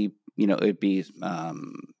be, it would be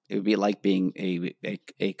like being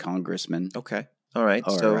a congressman. Okay, all right,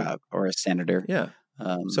 or a senator. Yeah.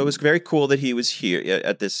 So it was very cool that he was here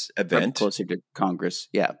at this event. Closer to Congress,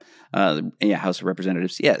 yeah, House of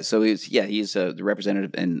Representatives, yeah. So he's the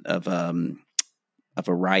representative of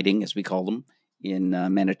a riding, as we call them, in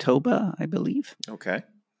Manitoba, I believe. Okay.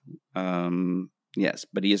 Yes,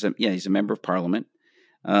 but he's a member of Parliament,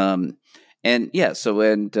 and he's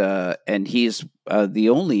the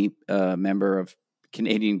only member of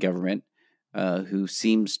Canadian government who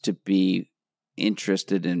seems to be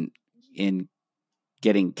interested in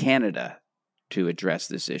getting Canada to address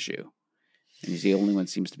this issue. And he's the only one who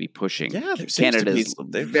seems to be pushing. Yeah, Canada's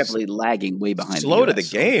definitely lagging way behind. Slow to the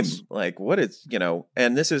game. Like, what is,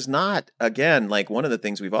 and this is not, again, like one of the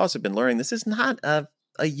things we've also been learning, this is not a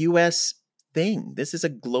U.S. thing. This is a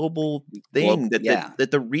global thing. That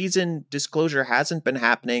the reason disclosure hasn't been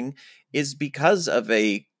happening is because of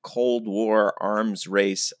a Cold War arms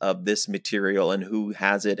race of this material and who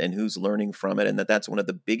has it and who's learning from it. And that's one of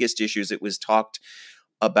the biggest issues. It was talked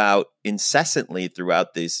about incessantly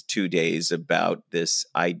throughout these 2 days about this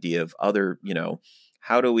idea of other,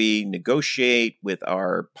 how do we negotiate with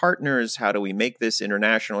our partners? How do we make this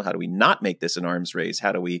international? How do we not make this an arms race?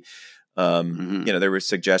 How do we, there were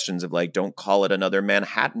suggestions of like, don't call it another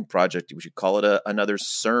Manhattan project. We should call it another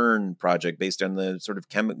CERN project based on the sort of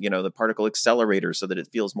the particle accelerator, so that it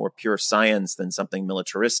feels more pure science than something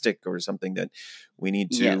militaristic or something that we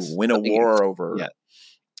need to win a war over. Yeah.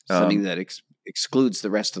 Something that excludes the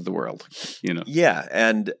rest of the world, Yeah,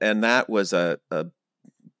 and that was a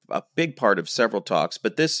big part of several talks.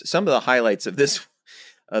 But some of the highlights of this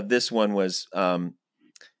one was Hal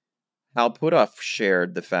Puthoff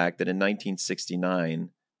shared the fact that in 1969,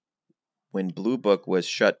 when Blue Book was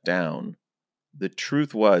shut down, the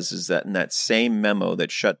truth is that in that same memo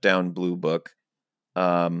that shut down Blue Book,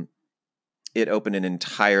 it opened an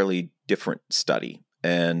entirely different study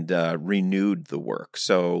and renewed the work.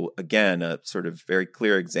 So again, a sort of very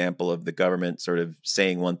clear example of the government sort of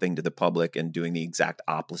saying one thing to the public and doing the exact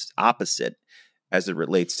opposite as it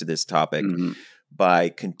relates to this topic by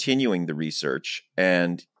continuing the research.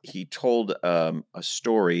 And he told a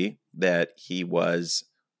story that he was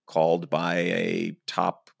called by a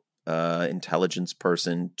top intelligence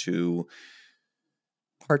person to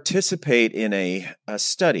participate in a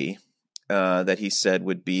study that he said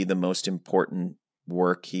would be the most important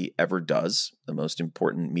work he ever does, the most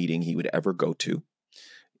important meeting he would ever go to.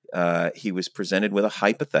 He was presented with a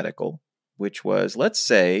hypothetical, which was, let's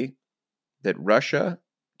say that Russia,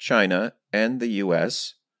 China, and the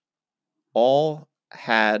U.S. all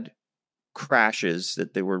had crashes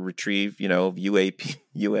that they were retrieved, of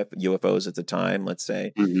UFOs at the time, let's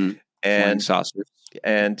say, and saucers.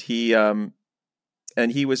 And he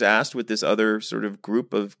was asked with this other sort of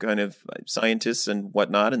group of kind of scientists and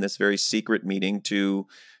whatnot in this very secret meeting to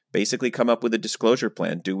basically come up with a disclosure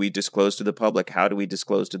plan. Do we disclose to the public? How do we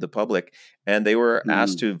disclose to the public? And they were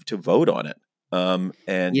asked to vote on it.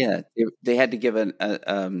 They had to give a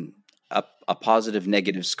positive,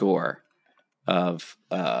 negative score of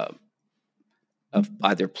either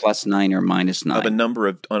 +9 or -9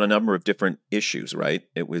 of on a number of different issues. Right?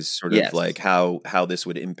 It was sort of like how this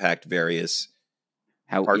would impact various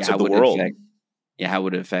parts of the world. How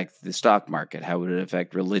would it affect the stock market? How would it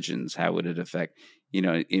affect religions? How would it affect,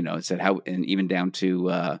 it said how, and even down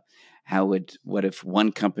to what if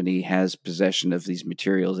one company has possession of these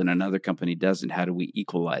materials and another company doesn't? How do we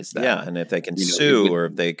equalize that? Yeah, and if they can sue or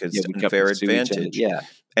if they could unfair advantage. Yeah.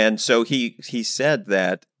 And so he said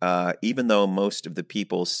that even though most of the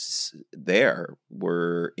people there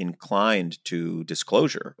were inclined to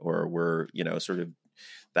disclosure or were, sort of,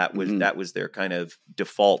 that was their kind of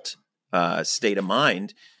default state of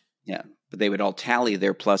mind. Yeah, but they would all tally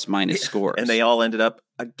their +- scores, and they all ended up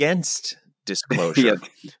against disclosure.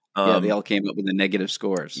 They all came up with the negative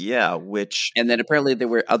scores. Yeah, and then apparently there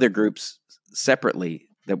were other groups separately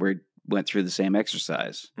that went through the same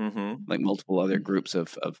exercise, like multiple other groups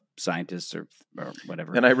of scientists or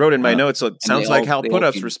whatever. And I wrote in my notes, so it sounds like Hal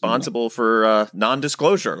Puthoff's responsible for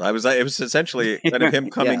non-disclosure. It was essentially kind of him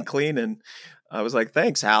coming clean, and I was like,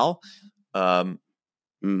 thanks, Hal.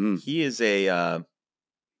 He is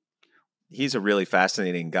he's a really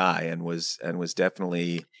fascinating guy, and was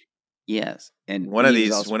definitely and one of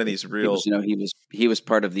these real. He was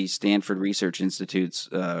part of the Stanford Research Institute's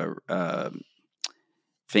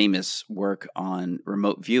famous work on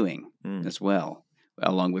remote viewing as well,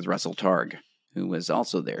 along with Russell Targ. who was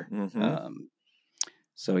also there. Mm-hmm.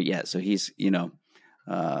 So he's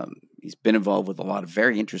he's been involved with a lot of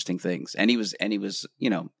very interesting things, and he was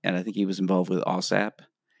and I think he was involved with OSAP,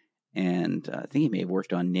 and I think he may have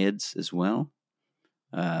worked on NIDS as well.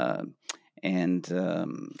 And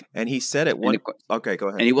he said at one. Okay, go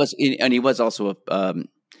ahead. And he was also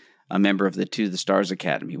a member of the Stars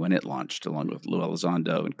Academy when it launched, along with Lou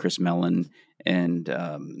Elizondo and Chris Mellon and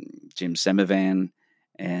Jim Semivan,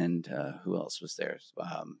 and who else was there?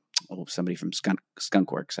 Somebody from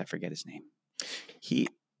Skunkworks. I forget his name.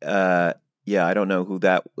 I don't know who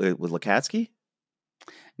that was. Lukatsky?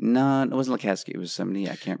 No, it wasn't Lukatsky. It was somebody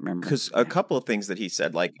I can't remember. Because a couple of things that he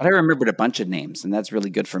said, like, but I remembered a bunch of names, and that's really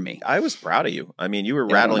good for me. I was proud of you. I mean, you were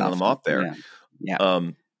rattling them off there. Yeah.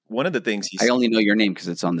 One of the things I only know your name because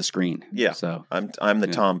it's on the screen. Yeah. So I'm the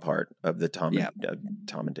Tom part of the Tom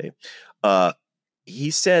and Dave.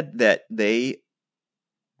 He said that they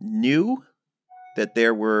knew that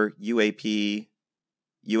there were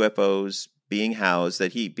UFOs being housed,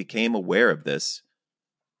 that he became aware of this.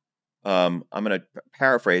 I'm going to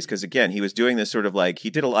paraphrase because, again, he was doing this sort of like, he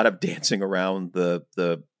did a lot of dancing around the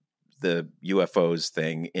UFOs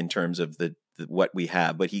thing in terms of the what we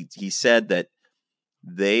have. But he said that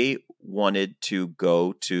they wanted to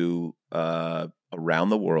go to around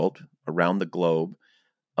the world, around the globe,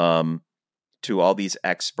 to all these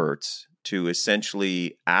experts to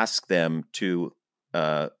essentially ask them to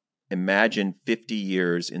imagine 50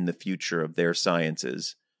 years in the future of their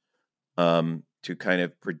sciences, to kind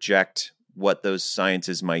of project what those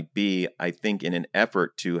sciences might be, I think in an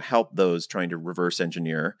effort to help those trying to reverse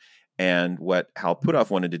engineer. And what Hal Puthoff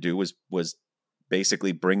wanted to do was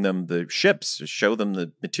basically bring them the ships, show them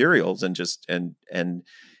the materials, and just and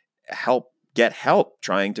get help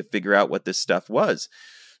trying to figure out what this stuff was.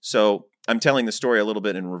 So I'm telling the story a little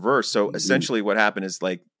bit in reverse. So essentially what happened is,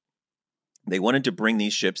 like, they wanted to bring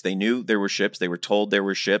these ships. They knew there were ships. They were told there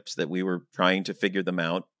were ships, that we were trying to figure them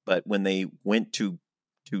out. But when they went to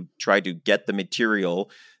try to get the material,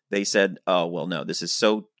 they said, oh, well, no, this is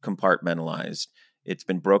so compartmentalized. It's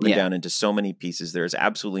been broken down into so many pieces. There is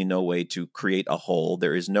absolutely no way to create a whole.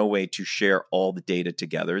 There is no way to share all the data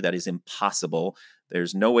together. That is impossible.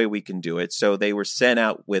 There's no way we can do it. So they were sent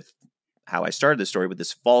out with, how I started the story, with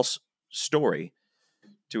this false story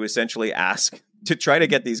to essentially to try to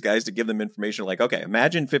get these guys to give them information like, okay,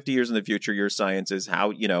 imagine 50 years in the future, your sciences,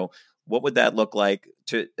 how, what would that look like,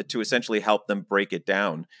 to essentially help them break it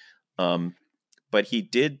down. But he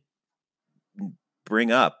did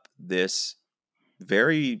bring up this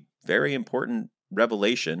very, very important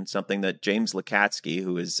revelation, something that James Lukatsky,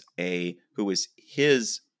 who is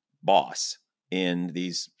his boss in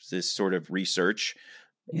this sort of research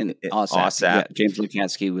in OSAP. Yeah, James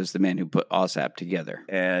Lukatsky was the man who put OSAP together.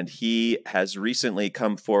 And he has recently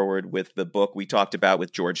come forward with the book we talked about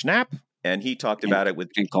with George Knapp, and he talked about it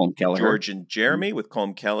with Colm Kelleher. George and Jeremy, with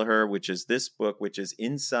Colm Kelleher, which is this book, which is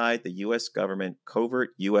Inside the U.S. Government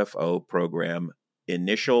Covert UFO Program,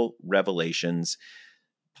 Initial Revelations,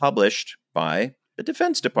 published by the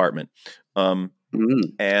Defense Department. And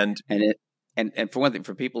for one thing,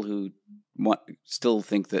 for people who still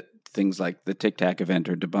think that things like the Tic Tac event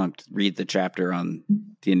are debunked, read the chapter on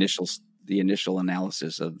the initial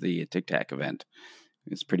analysis of the Tic Tac event.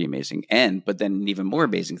 It's pretty amazing. But then an even more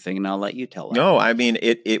amazing thing, and I'll let you tell it. No, I mean,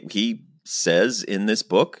 he says in this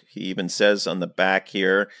book, he even says on the back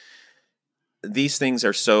here, these things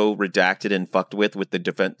are so redacted and fucked with the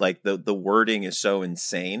defense, like the wording is so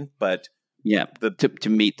insane, but to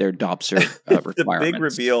meet their DOPSR requirements. The big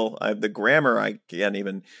reveal, the grammar, I can't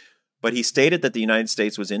even, but he stated that the United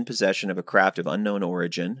States was in possession of a craft of unknown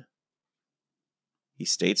origin. He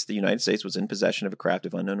states the United States was in possession of a craft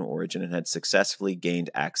of unknown origin and had successfully gained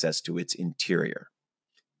access to its interior.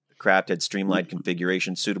 The craft had streamlined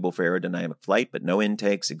configuration suitable for aerodynamic flight, but no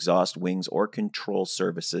intakes, exhaust, wings, or control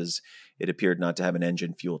surfaces. It appeared not to have an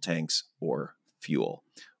engine, fuel tanks, or fuel.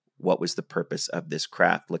 What was the purpose of this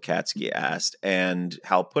craft? Lukatsky asked. And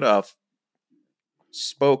Hal Puthoff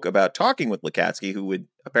spoke about talking with Lukatsky, who would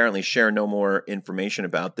apparently share no more information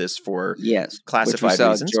about this for classified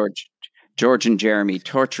reasons. George and Jeremy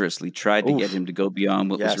torturously tried to get him to go beyond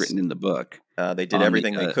what was written in the book. They did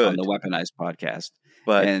everything they could on the Weaponized podcast.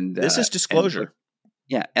 But this is disclosure.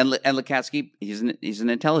 And Lukatsky, he's an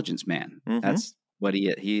intelligence man. Mm-hmm. That's what he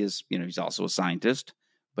is. He's also a scientist,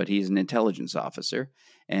 but he's an intelligence officer.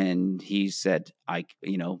 And he said,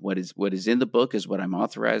 what is in the book is what I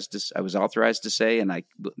was authorized to say, and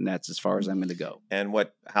that's as far as I'm going to go. And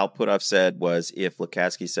what Hal Puthoff said was, if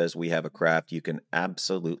Lukatsky says we have a craft, you can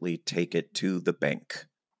absolutely take it to the bank,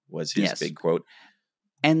 was his big quote.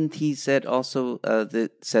 And he said also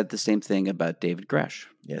said the same thing about David Grush.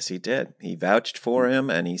 Yes, he did. He vouched for him,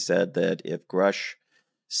 and he said that if Grush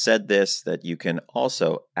said this, that you can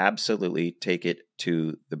also absolutely take it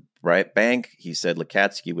to the bank. He said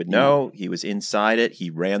Lukatsky would know. He was inside it.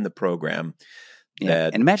 He ran the program. Yeah,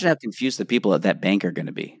 and imagine how confused the people at that bank are going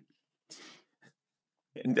to be.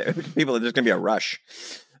 And people, there's going to be a rush.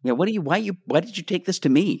 Yeah, why did you take this to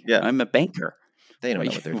me? Yeah, I'm a banker. They don't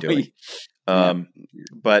know what they're doing.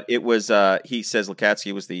 But it was, he says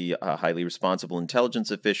Lukatsky was the highly responsible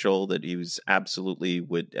intelligence official, that he was absolutely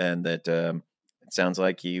and that it sounds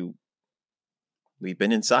like we've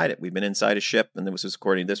been inside it. We've been inside a ship, and this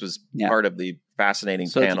was part of the fascinating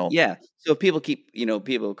panel. So people keep,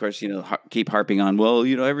 of course, keep harping on, well,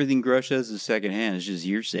 everything Grush says is secondhand. It's just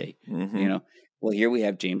hearsay, Well, here we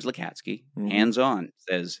have James Lukatsky, hands-on,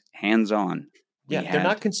 says hands-on. They're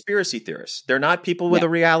not conspiracy theorists. They're not people with a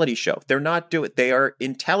reality show. They're not they are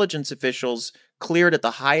intelligence officials cleared at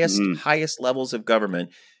the highest levels of government,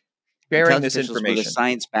 sharing this information with a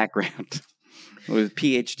science background, with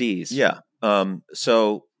PhDs. Yeah.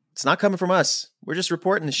 So it's not coming from us. We're just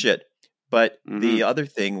reporting the shit. But the other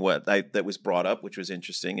thing that was brought up, which was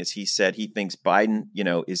interesting, is he said he thinks Biden,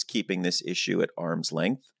 is keeping this issue at arm's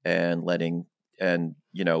length and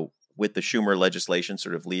with the Schumer legislation,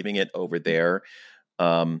 sort of leaving it over there.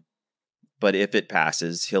 But if it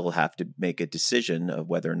passes, he'll have to make a decision of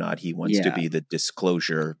whether or not he wants to be the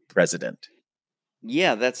disclosure president.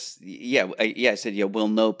 Yeah, I said, we'll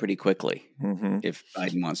know pretty quickly if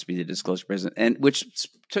Biden wants to be the disclosure president. And which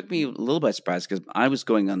took me a little by surprise, because I was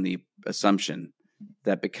going on the assumption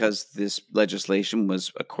that because this legislation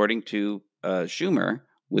was, according to Schumer,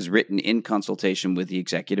 was written in consultation with the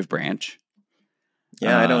executive branch.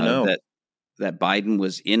 Yeah, I don't know. That Biden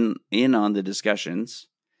was in on the discussions.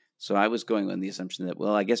 So I was going on the assumption that,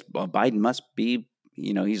 I guess Biden must be,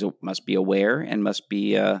 must be aware and must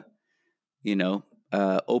be,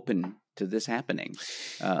 open to this happening.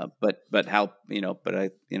 But Hal,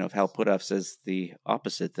 if Hal Puthoff says the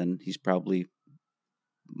opposite, then he's probably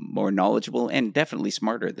more knowledgeable and definitely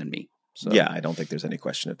smarter than me. So, yeah, I don't think there's any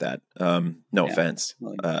question of that. No offense.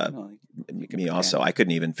 Me also, I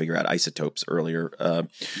couldn't even figure out isotopes earlier.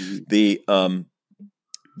 The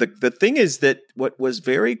thing is that what was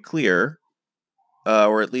very clear,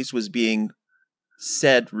 or at least was being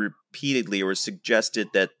said repeatedly or suggested,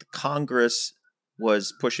 that the Congress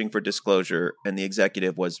was pushing for disclosure and the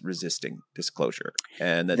executive was resisting disclosure,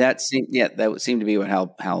 and that would seem to be what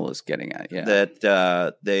Hal was getting at. Yeah, that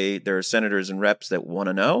there are senators and reps that want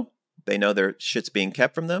to know. They know their shit's being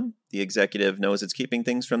kept from them. The executive knows it's keeping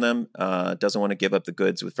things from them. Doesn't want to give up the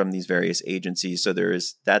goods from these various agencies. So there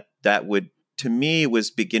is that would, to me, was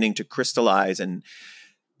beginning to crystallize and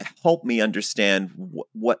help me understand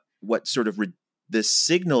what sort of the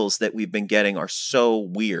signals that we've been getting are so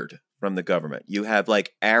weird from the government. You have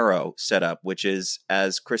like Arrow set up, which is,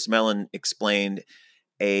 as Chris Mellon explained,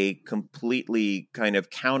 a completely kind of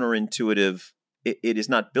counterintuitive. It is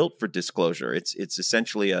not built for disclosure. It's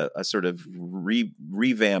essentially a sort of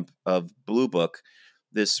revamp of Blue Book.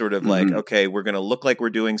 This sort of like, okay, we're going to look like we're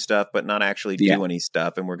doing stuff, but not actually do any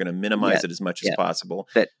stuff, and we're going to minimize it as much as possible.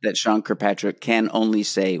 That Sean Kirkpatrick can only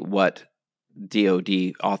say what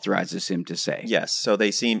DOD authorizes him to say. Yes, so they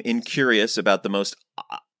seem incurious about the most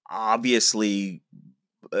obviously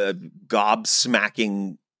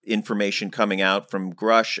gobsmacking information coming out from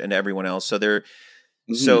Grush and everyone else. So they're.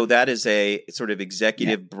 So that is a sort of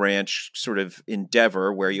executive branch sort of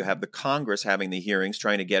endeavor where you have the Congress having the hearings,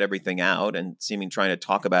 trying to get everything out and trying to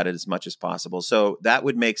talk about it as much as possible. So that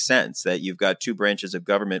would make sense that you've got two branches of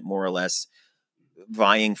government more or less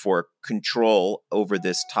vying for control over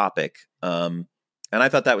this topic. And I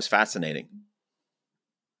thought that was fascinating.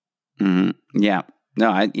 Yeah. No,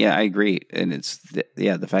 I agree. And it's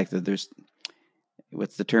the fact that there's,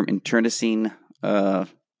 what's the term, internecine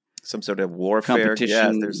some sort of warfare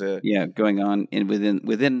competition, there's going on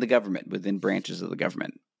within the government, within branches of the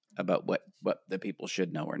government, about what the people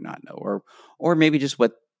should know or not know, or maybe just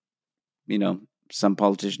what some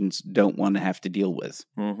politicians don't want to have to deal with.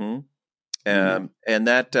 And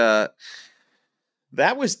that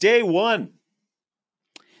was day one.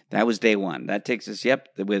 That was day one. That takes us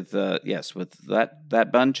with that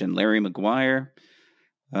bunch and Larry McGuire.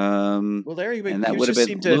 Larry, and that would have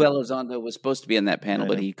been Lou Elizondo was supposed to be in that panel,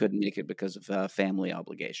 but he couldn't make it because of family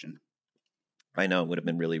obligation. I know it would have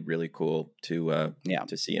been really, really cool to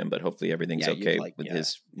see him, but hopefully everything's okay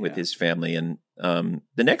with his family. And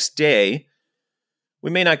the next day,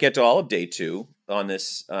 we may not get to all of day two on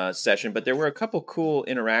this session, but there were a couple cool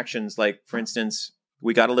interactions. Like, for instance,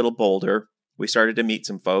 we got a little bolder. We started to meet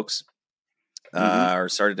some folks.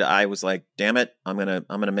 I was like, damn it, I'm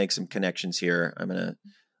gonna make some connections here.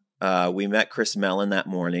 We met Chris Mellon that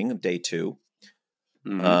morning of day 2.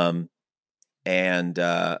 Mm-hmm. And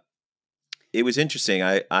it was interesting.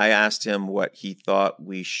 I asked him what he thought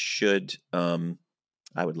we should,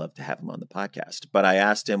 I would love to have him on the podcast, but I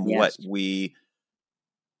asked him Yes.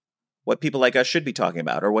 what people like us should be talking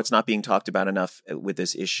about, or what's not being talked about enough with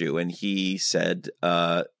this issue. And he said,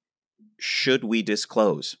 should we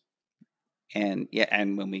disclose? And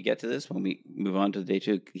when we get to this, when we move on to day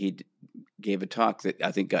 2, he gave a talk that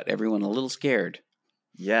I think got everyone a little scared.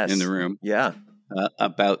 Yes. In the room. Yeah.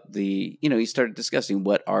 About he started discussing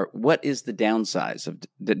what is the downside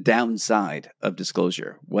of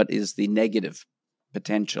disclosure? What is the negative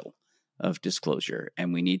potential of disclosure?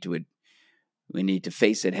 And we need to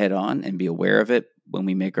face it head on and be aware of it when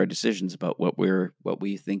we make our decisions about what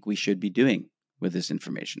we think we should be doing with this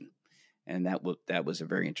information. And that was a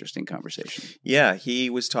very interesting conversation. Yeah, he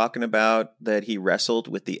was talking about that he wrestled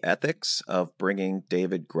with the ethics of bringing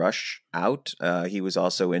David Grush out. He was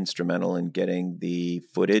also instrumental in getting the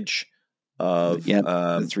footage of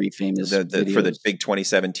the 3 famous videos. For the big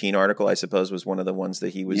 2017 article, I suppose, was one of the ones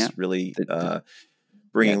that he was really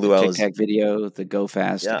bringing the Llewellyn's Tic Tac video, the Go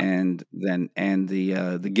Fast, and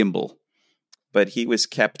the gimbal. But he was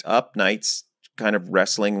kept up nights kind of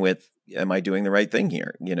wrestling with, am I doing the right thing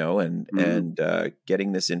here? And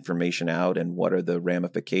getting this information out, and what are the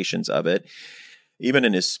ramifications of it? Even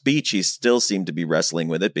in his speech, he still seemed to be wrestling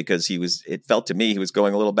with it, because it felt to me he was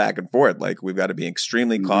going a little back and forth. Like, we've got to be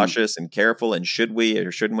extremely cautious and careful, and should we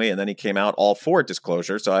or shouldn't we? And then he came out all for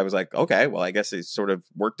disclosure. So I was like, okay, well, I guess he sort of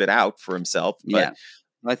worked it out for himself. But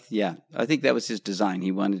I think that was his design.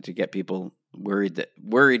 He wanted to get people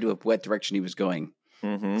worried with what direction he was going.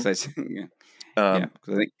 Mm-hmm. So because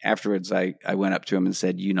I think afterwards I went up to him and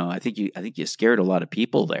said, I think you scared a lot of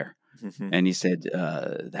people there. Mm-hmm. And he said,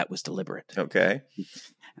 that was deliberate. Okay.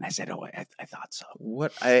 And I said, oh, I thought so.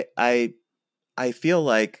 What I feel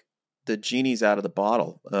like the genie's out of the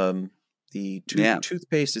bottle. The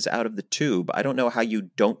toothpaste is out of the tube. I don't know how you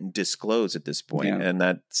don't disclose at this point. Yeah. And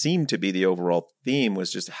that seemed to be the overall theme,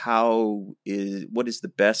 was just what is the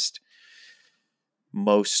best,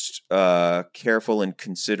 most careful and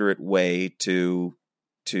considerate way to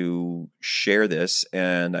share this.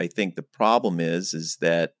 And I think the problem is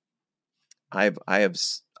that I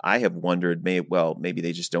have wondered, maybe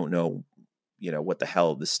they just don't know, what the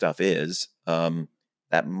hell this stuff is.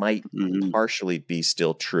 That might partially be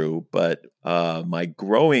still true, but my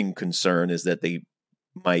growing concern is that they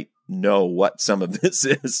might know what some of this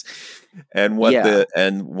is, and what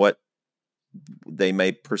they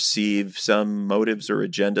may perceive some motives or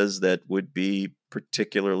agendas that would be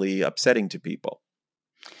particularly upsetting to people.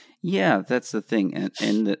 Yeah, that's the thing,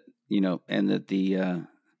 and that the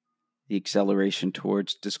acceleration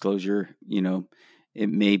towards disclosure, it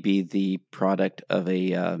may be the product of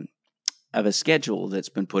a schedule that's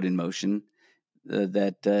been put in motion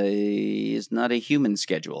that is not a human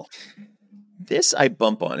schedule. This I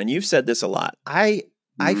bump on, and you've said this a lot. I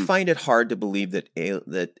find it hard to believe that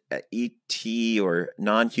ET or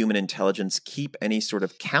non-human intelligence keep any sort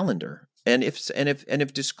of calendar. And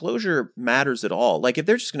if disclosure matters at all, like if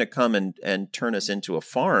they're just going to come and turn us into a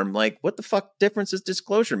farm, like what the fuck difference does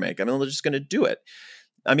disclosure make? I mean, they're just going to do it.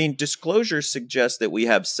 I mean, disclosure suggests that we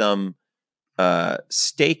have some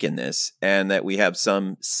stake in this, and that we have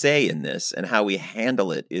some say in this, and how we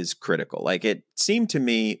handle it is critical. Like, it seemed to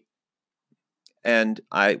me, and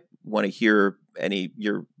I want to hear any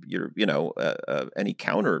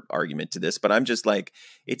counter argument to this, but I'm just like,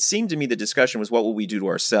 it seemed to me the discussion was, what will we do to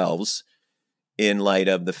ourselves in light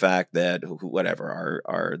of the fact that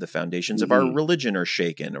whatever the foundations of our religion are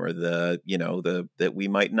shaken, or that we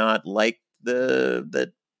might not like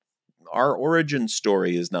that our origin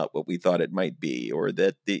story is not what we thought it might be, or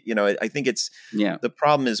that I think it's the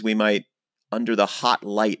problem is we might, under the hot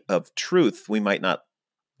light of truth, we might not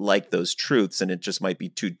like those truths, and it just might be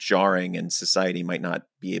too jarring, and society might not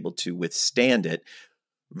be able to withstand it.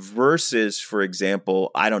 Versus, for example,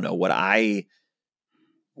 I don't know what I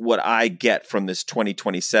get from this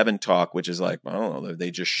 2027 talk, which is like, I don't know, they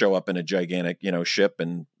just show up in a gigantic, ship,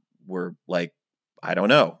 and we're like, I don't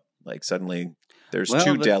know, like suddenly there's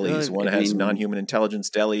two Delhis. One has non-human intelligence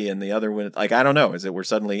Delhi, and the other one, like, I don't know. Is it we're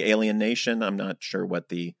suddenly alien nation? I'm not sure what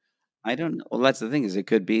the. I don't know. Well, that's the thing, is it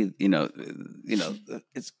could be,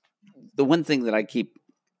 it's the one thing that I keep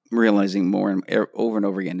realizing more and over and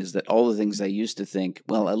over again is that all the things I used to think,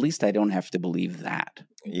 well, at least I don't have to believe that.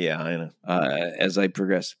 Yeah, I know. As I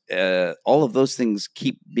progress, all of those things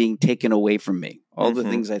keep being taken away from me. All the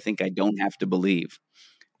things I think I don't have to believe,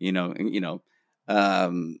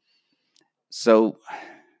 So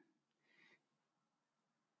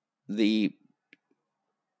the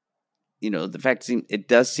fact it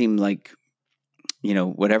does seem like,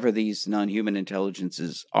 whatever these non-human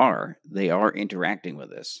intelligences are, they are interacting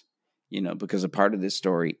with us, because a part of this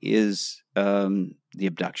story is the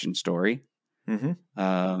abduction story,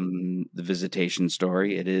 Mm-hmm. the visitation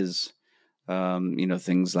story. It is,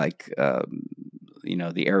 things like,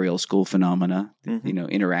 the aerial school phenomena,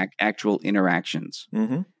 Mm-hmm. actual interactions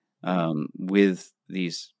Mm-hmm. with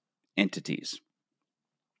these entities.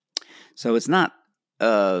 So it's not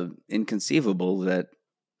inconceivable that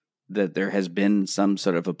there has been some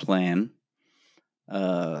sort of a plan,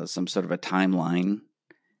 some sort of a timeline,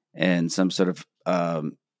 and some sort of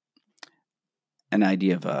an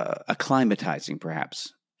idea of acclimatizing,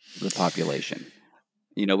 perhaps, the population.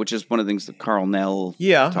 Which is one of the things that Carl Nell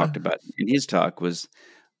talked about in his talk, was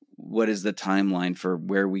what is the timeline for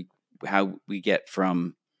how we get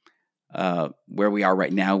from where we are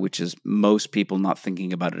right now, which is most people not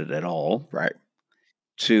thinking about it at all, Right.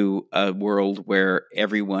 to a world where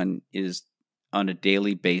everyone is on a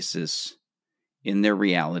daily basis in their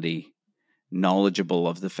reality knowledgeable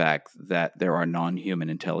of the fact that there are non-human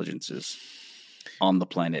intelligences on the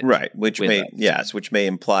planet, right? Which may us. which may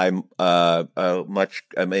imply may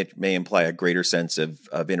imply a greater sense of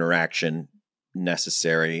interaction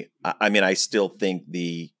necessary. I mean, I still think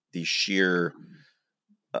the sheer,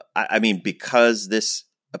 I mean, because this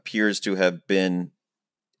appears to have been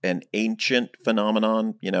an ancient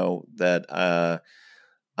phenomenon, that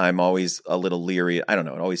I'm always a little leery. I don't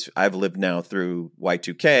know. I've lived now through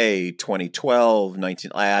Y2K, 2012,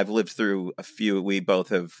 19. I've lived through a few. We both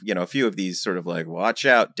have, a few of these sort of like watch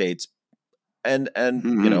out dates, and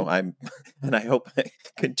Mm-hmm. I'm, and I hope I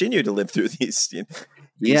continue to live through these these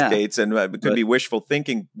Yeah, dates. And it could be wishful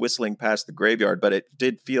thinking, whistling past the graveyard, but it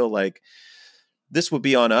did feel like this would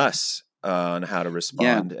be on us on how to yeah.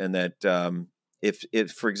 respond, and that. If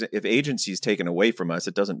for example, if agency is taken away from us,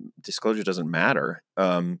 disclosure doesn't matter.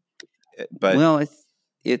 But Well,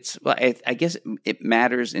 I guess it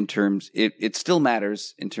matters in terms. It still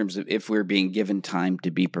matters in terms of if we're being given time to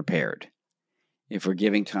be prepared, if we're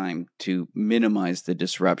giving time to minimize the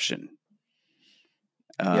disruption.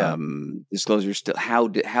 yeah, Disclosure still how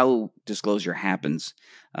disclosure happens.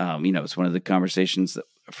 It's one of the conversations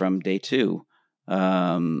from day 2.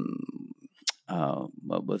 What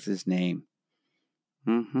was his name?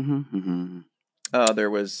 there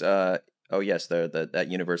was yes, that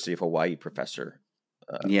University of Hawaii professor.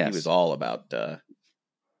 He was Yes. all about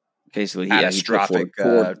Basically, he put catastrophic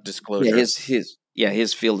forward. Yeah, disclosure.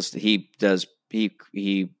 his field is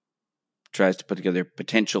he tries to put together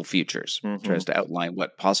potential futures, tries to outline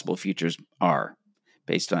what possible futures are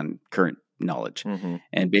based on current knowledge. Mm-hmm.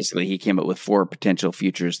 And basically he came up with 4 potential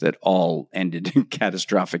futures that all ended in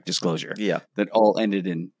catastrophic disclosure. Yeah. That all ended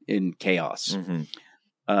in chaos. Mm-hmm.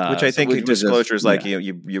 Which I think disclosure is like,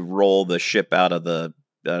 you roll the ship out of the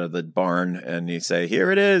barn and you say, here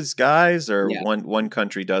it is, guys, or one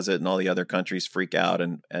country does it and all the other countries freak out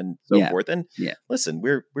and so forth. And listen,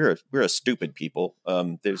 we're a stupid people.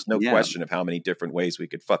 There's no question of how many different ways we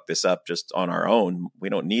could fuck this up just on our own. We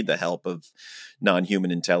don't need the help of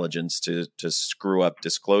non-human intelligence to screw up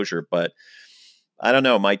disclosure. But I don't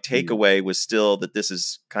know. My takeaway was still that this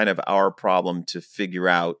is kind of our problem to figure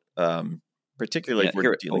out, particularly if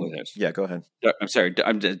we're dealing. Yeah, go ahead. I'm sorry.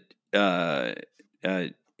 I'm just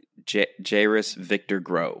Jairus Victor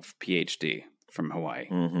Grove, PhD from Hawaii.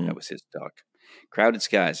 Mm-hmm. That was his talk. Crowded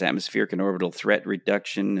skies, atmospheric and orbital threat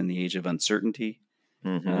reduction in the age of uncertainty.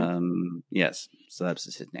 Mm-hmm. Yes, so that's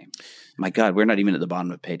his name. My God, we're not even at the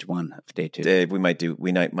bottom of page 1 of day 2. Dave, we might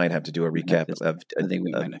have to do a recap of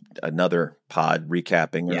another pod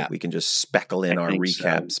recapping, or we can just speckle in our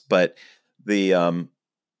recaps. So. But the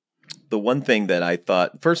one thing that I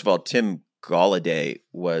thought, first of all, Tim Galladay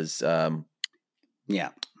was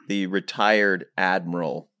the retired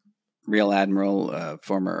admiral, real admiral,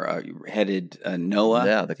 former headed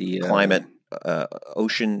NOAA, the climate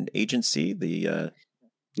ocean agency, the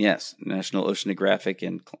yes, National Oceanographic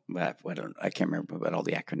and I can't remember what all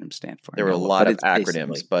the acronyms stand for. There were a lot of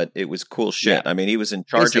acronyms, but it was cool shit. I mean, he was in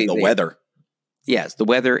charge of the weather. Yes, the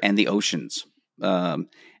weather and the oceans.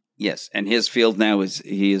 Yes, and his field now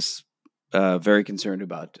is very concerned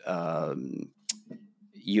about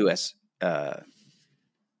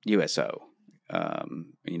USO,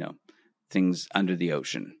 things under the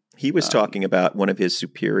ocean. He was talking about one of his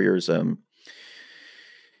superiors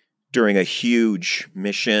during a huge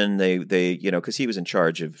mission. They because he was in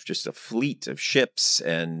charge of just a fleet of ships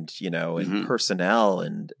and and personnel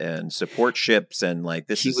and support ships, and like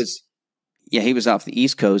this Yeah, he was off the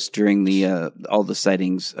East Coast during the all the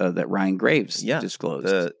sightings that Ryan Graves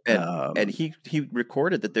disclosed. And he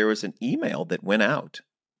recorded that there was an email that went out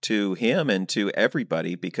to him and to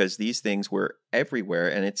everybody because these things were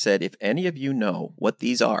everywhere. And it said, if any of you know what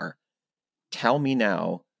these are, tell me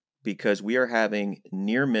now, because we are having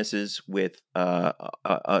near misses with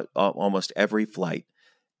almost every flight.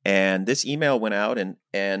 And this email went out,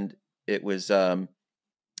 and it was the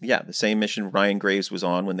same mission Ryan Graves was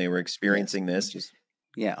on when they were experiencing this.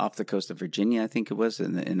 Off the coast of Virginia, I think it was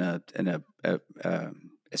in a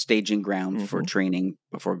staging ground for training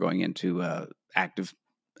before going into active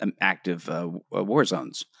war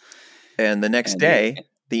zones. And the next day,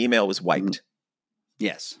 the email was wiped.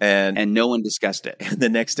 Yes, and no one discussed it. And the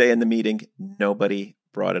next day in the meeting, nobody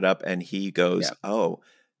brought it up, and he goes, "Oh,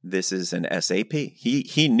 this is an SAP."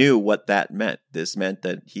 He knew what that meant. This meant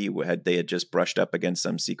that they had just brushed up against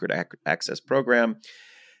some secret access program,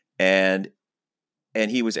 and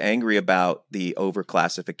he was angry about the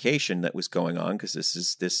overclassification that was going on because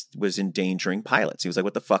this was endangering pilots. He was like,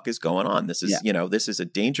 "What the fuck is going on? This is this is a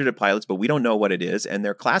danger to pilots, but we don't know what it is, and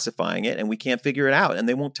they're classifying it, and we can't figure it out, and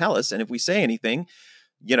they won't tell us. And if we say anything,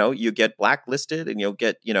 you get blacklisted, and you'll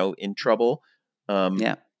get in trouble."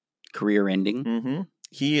 Career ending. Mm-hmm.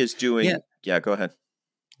 He is doing. Yeah, go ahead.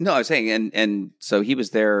 No, I was saying, and so he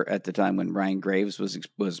was there at the time when Ryan Graves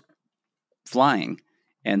was flying.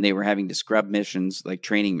 And they were having to scrub missions, like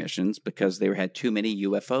training missions, because they had too many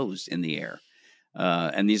UFOs in the air.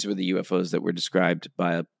 And these were the UFOs that were described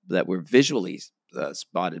that were visually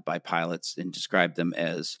spotted by pilots, and described them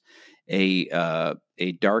as a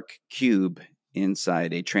dark cube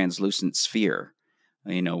inside a translucent sphere.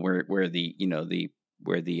 Where the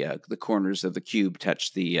corners of the cube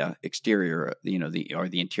touch the exterior,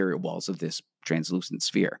 the interior walls of this translucent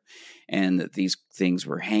sphere, and that these things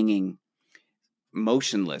were hanging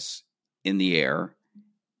motionless in the air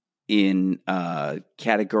in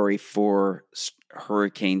category 4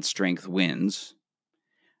 hurricane strength winds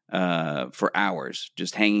for hours,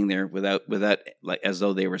 just hanging there without like as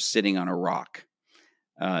though they were sitting on a rock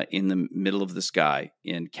in the middle of the sky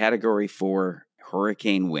in category 4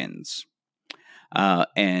 hurricane winds.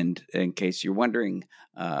 And in case you're wondering,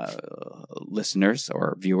 listeners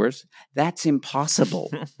or viewers, that's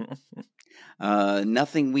impossible.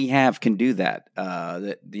 Nothing we have can do that.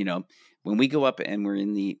 When we go up and we're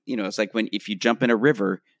in the, it's like if you jump in a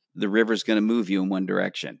river, the river's going to move you in one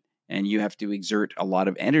direction, and you have to exert a lot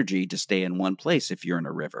of energy to stay in one place. If you're in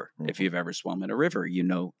a river, if you've ever swum in a river,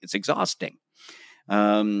 it's exhausting.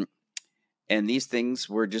 And these things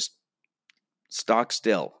were just stock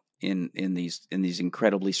still in these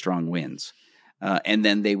incredibly strong winds, and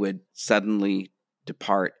then they would suddenly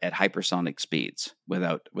depart at hypersonic speeds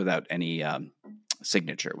without any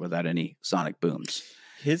signature, without any sonic booms.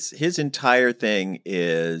 His entire thing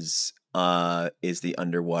is the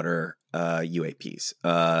underwater UAPs.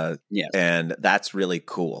 Yes. And that's really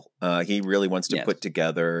cool. He really wants to put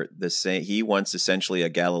together he wants essentially a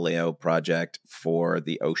Galileo project for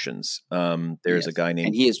the oceans. There's a guy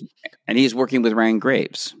named, and he is working with Ryan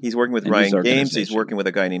Graves. He's working with Ryan Graves. He's working with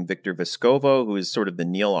a guy named Victor Vescovo, who is sort of the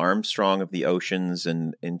Neil Armstrong of the oceans,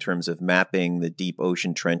 and in terms of mapping the deep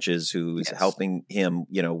ocean trenches, who's helping him,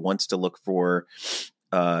 wants to look for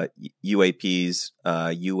UAPs,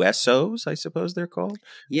 USOs, I suppose they're called.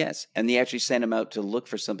 Yes, and they actually sent him out to look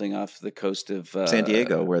for something off the coast of San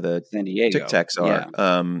Diego, where the Tic Tacs are.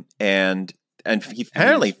 Yeah. And he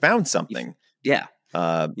apparently found something. Yes,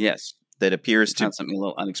 that appears to found something a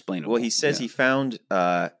little unexplainable. Well, he says he found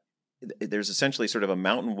there's essentially sort of a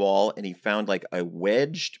mountain wall, and he found like a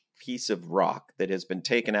wedged piece of rock that has been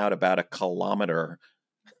taken out about a kilometer.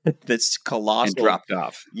 This colossal and dropped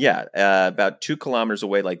off. Yeah, about 2 kilometers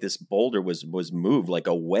away. Like this boulder was moved like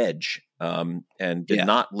a wedge, and did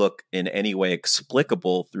not look in any way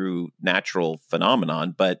explicable through natural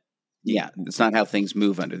phenomenon. But it's not how things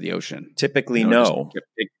move under the ocean. Typically, no.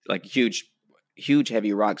 Like huge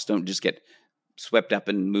heavy rocks don't just get swept up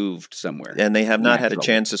and moved somewhere. And they have not had a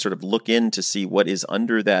chance to sort of look in to see what is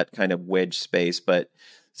under that kind of wedge space. But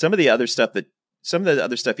some of the other stuff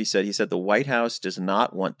he said the White House does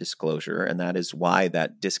not want disclosure, and that is why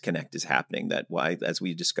that disconnect is happening. That why, as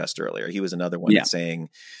we discussed earlier, he was another one saying,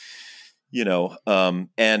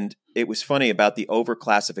 and it was funny about the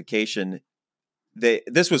overclassification.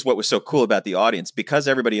 This was what was so cool about the audience, because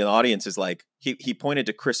everybody in the audience is like, he pointed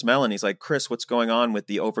to Chris Mellon. He's like, Chris, what's going on with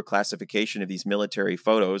the overclassification of these military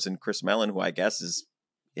photos? And Chris Mellon, who I guess is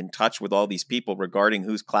in touch with all these people regarding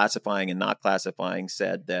who's classifying and not classifying,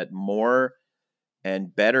 said that more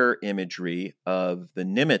and better imagery of the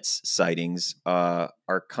Nimitz sightings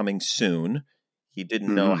are coming soon. He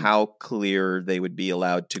didn't know how clear they would be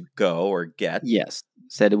allowed to go or get. Yes.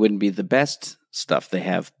 Said it wouldn't be the best stuff they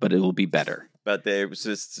have, but it will be better. But they was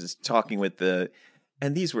just talking with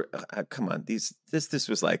and these were come on, this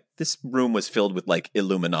was like, this room was filled with like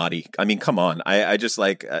Illuminati. I mean, come on. I just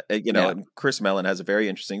like and Chris Mellon has a very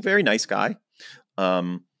interesting, very nice guy.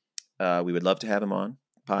 We would love to have him on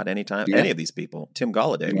pod anytime. Any of these people. Tim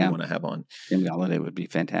Galladay we want to have on. Tim Galladay would be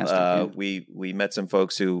fantastic. We met some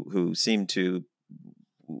folks who seem to,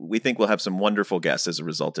 we think we'll have some wonderful guests as a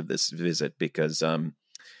result of this visit, because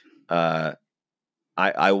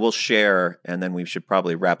I will share, and then we should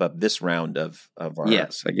probably wrap up this round of our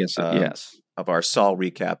of our Saul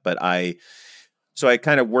recap. But I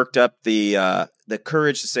kind of worked up the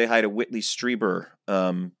courage to say hi to Whitley Strieber.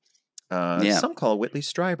 Some call it Whitley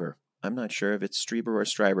Stryber. I'm not sure if it's Strieber or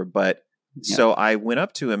Stryber, but so I went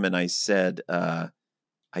up to him and I said, I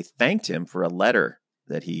thanked him for a letter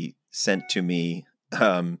that he sent to me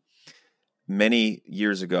many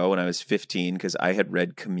years ago when I was 15, because I had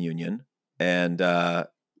read Communion and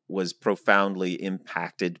was profoundly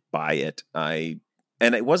impacted by it. And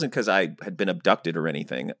it wasn't because I had been abducted or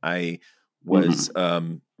anything. I was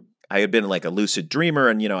I had been like a lucid dreamer,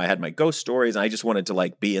 and I had my ghost stories, and I just wanted to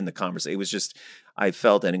like be in the conversation. It was just, I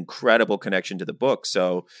felt an incredible connection to the book.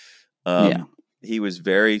 So he was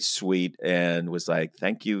very sweet and was like,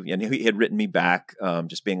 thank you. And he had written me back,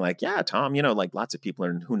 just being like, yeah, Tom, like lots of people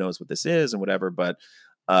are, who knows what this is and whatever. But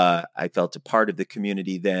I felt a part of the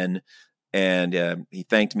community then. And he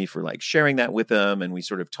thanked me for like sharing that with him. And we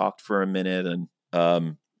sort of talked for a minute, and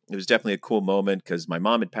it was definitely a cool moment because my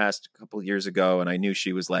mom had passed a couple of years ago, and I knew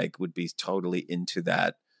she was like, would be totally into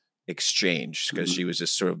that exchange because she was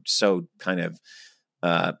just sort of so kind of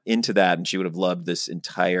into that. And she would have loved this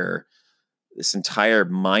entire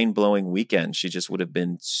mind-blowing weekend. She just would have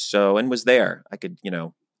been so, and was there. I could,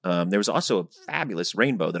 there was also a fabulous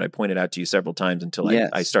rainbow that I pointed out to you several times until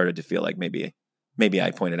I started to feel like maybe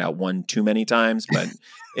I pointed out one too many times, but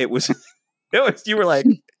it was, you were like,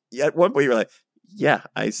 at one point you were like, yeah,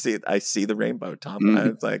 I see the rainbow, Tom. I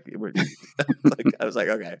was like, I was like,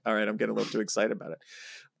 okay, all right, I'm getting a little too excited about it.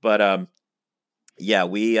 But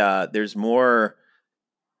we there's more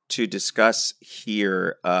to discuss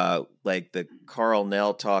here. Like the Carl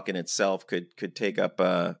Nell talk in itself could take up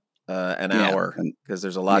an hour, because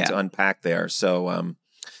there's a lot to unpack there. So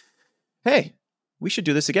hey, we should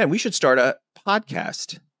do this again. We should start a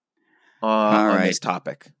podcast on this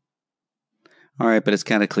topic. All right, but it's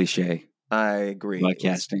kind of cliche. I agree.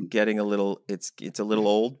 Podcasting. It's getting a little, it's a little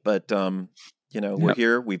old, but we're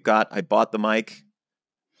here. I bought the mic.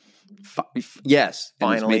 Yes.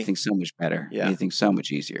 Finally. It's made things so much better. Yeah. Made things so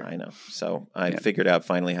much easier. I know. So I figured out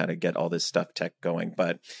finally how to get all this stuff tech going,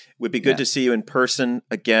 but it would be good to see you in person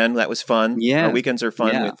again. That was fun. Yeah. Our weekends are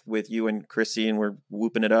fun with you and Chrissy, and we're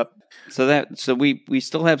whooping it up. So we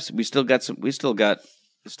still got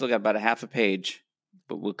about a half a page,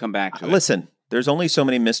 but we'll come back to it. Listen, there's only so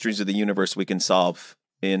many mysteries of the universe we can solve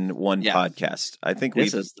in one podcast. I think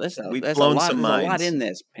we've blown some minds. There's a lot in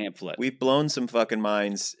this pamphlet. We've blown some fucking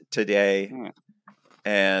minds today,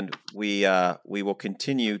 and we will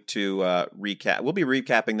continue to recap. We'll be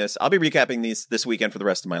recapping this. I'll be recapping these this weekend for the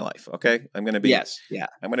rest of my life. Okay, I'm going to be. I'm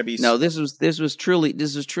going to be. No, this was truly.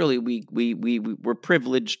 We were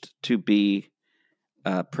privileged to be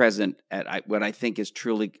present at what I think is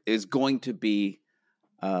going to be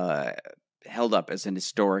held up as an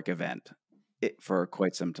historic event for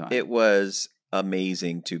quite some time. It was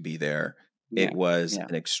amazing to be there. It was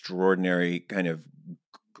an extraordinary kind of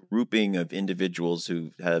grouping of individuals who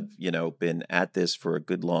have, been at this for a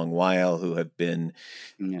good long while, who have been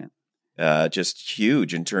just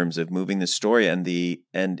huge in terms of moving the story, and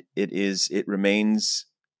it remains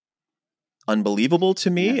unbelievable to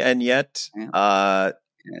me, and yet,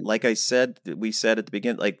 like we said at the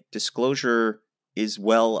beginning, like disclosure is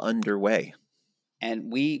well underway.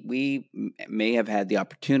 And we may have had the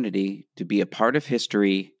opportunity to be a part of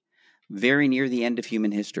history very near the end of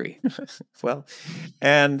human history. Well,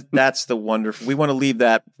 and that's the wonderful. We want to leave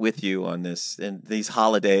that with you on this and these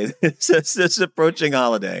holidays. This approaching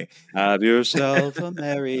holiday. Have yourself a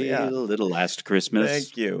merry little last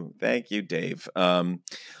Christmas. Thank you, Dave. I'm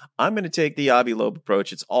going to take the Avi Loeb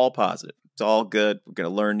approach. It's all positive. It's all good. We're going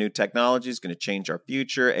to learn new technology. It's going to change our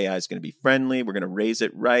future. AI is going to be friendly. We're going to raise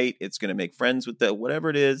it right. It's going to make friends with whatever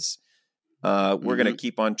it is. We're going to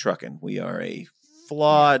keep on trucking. We are a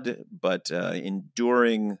flawed but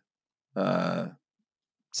enduring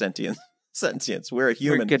sentience. We're a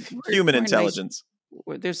human human intelligence.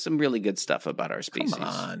 Nice. There's some really good stuff about our species. Come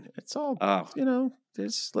on. It's all,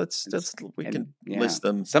 we can list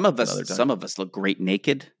them. Some of another time. us look great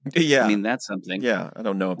naked. Yeah, I mean that's something. Yeah, I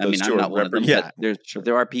don't know if I those mean, two I'm are not one of them, yeah, but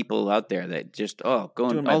there are people out there that just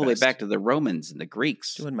going Doing my all the way best. back to the Romans and the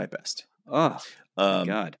Greeks. doing my best. Oh my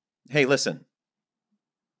God! Hey, listen,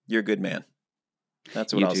 you're a good man.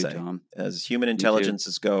 That's what You I'll too, say. Tom. As human too.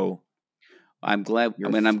 intelligences go, I'm glad. You're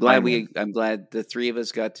I mean, I'm fine glad the three of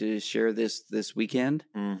us got to share this weekend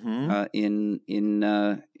in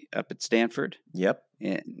up at Stanford. Yep.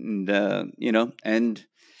 And and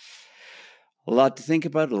a lot to think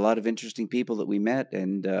about. A lot of interesting people that we met,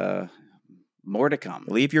 and more to come.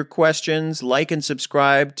 Leave your questions, like and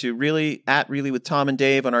subscribe to Really with Tom and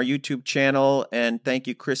Dave on our YouTube channel. And thank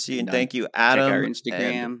you, Chrissy, and thank you, Adam. Check our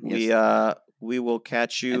Instagram. And we will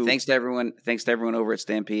catch you. And thanks to everyone over at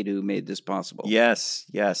Stampede who made this possible. Yes.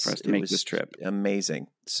 For us to make this trip. Amazing.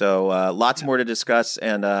 So lots more to discuss,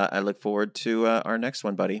 and I look forward to our next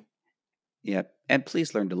one, buddy. Yep. And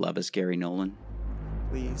please learn to love us, Gary Nolan.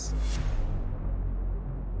 Please.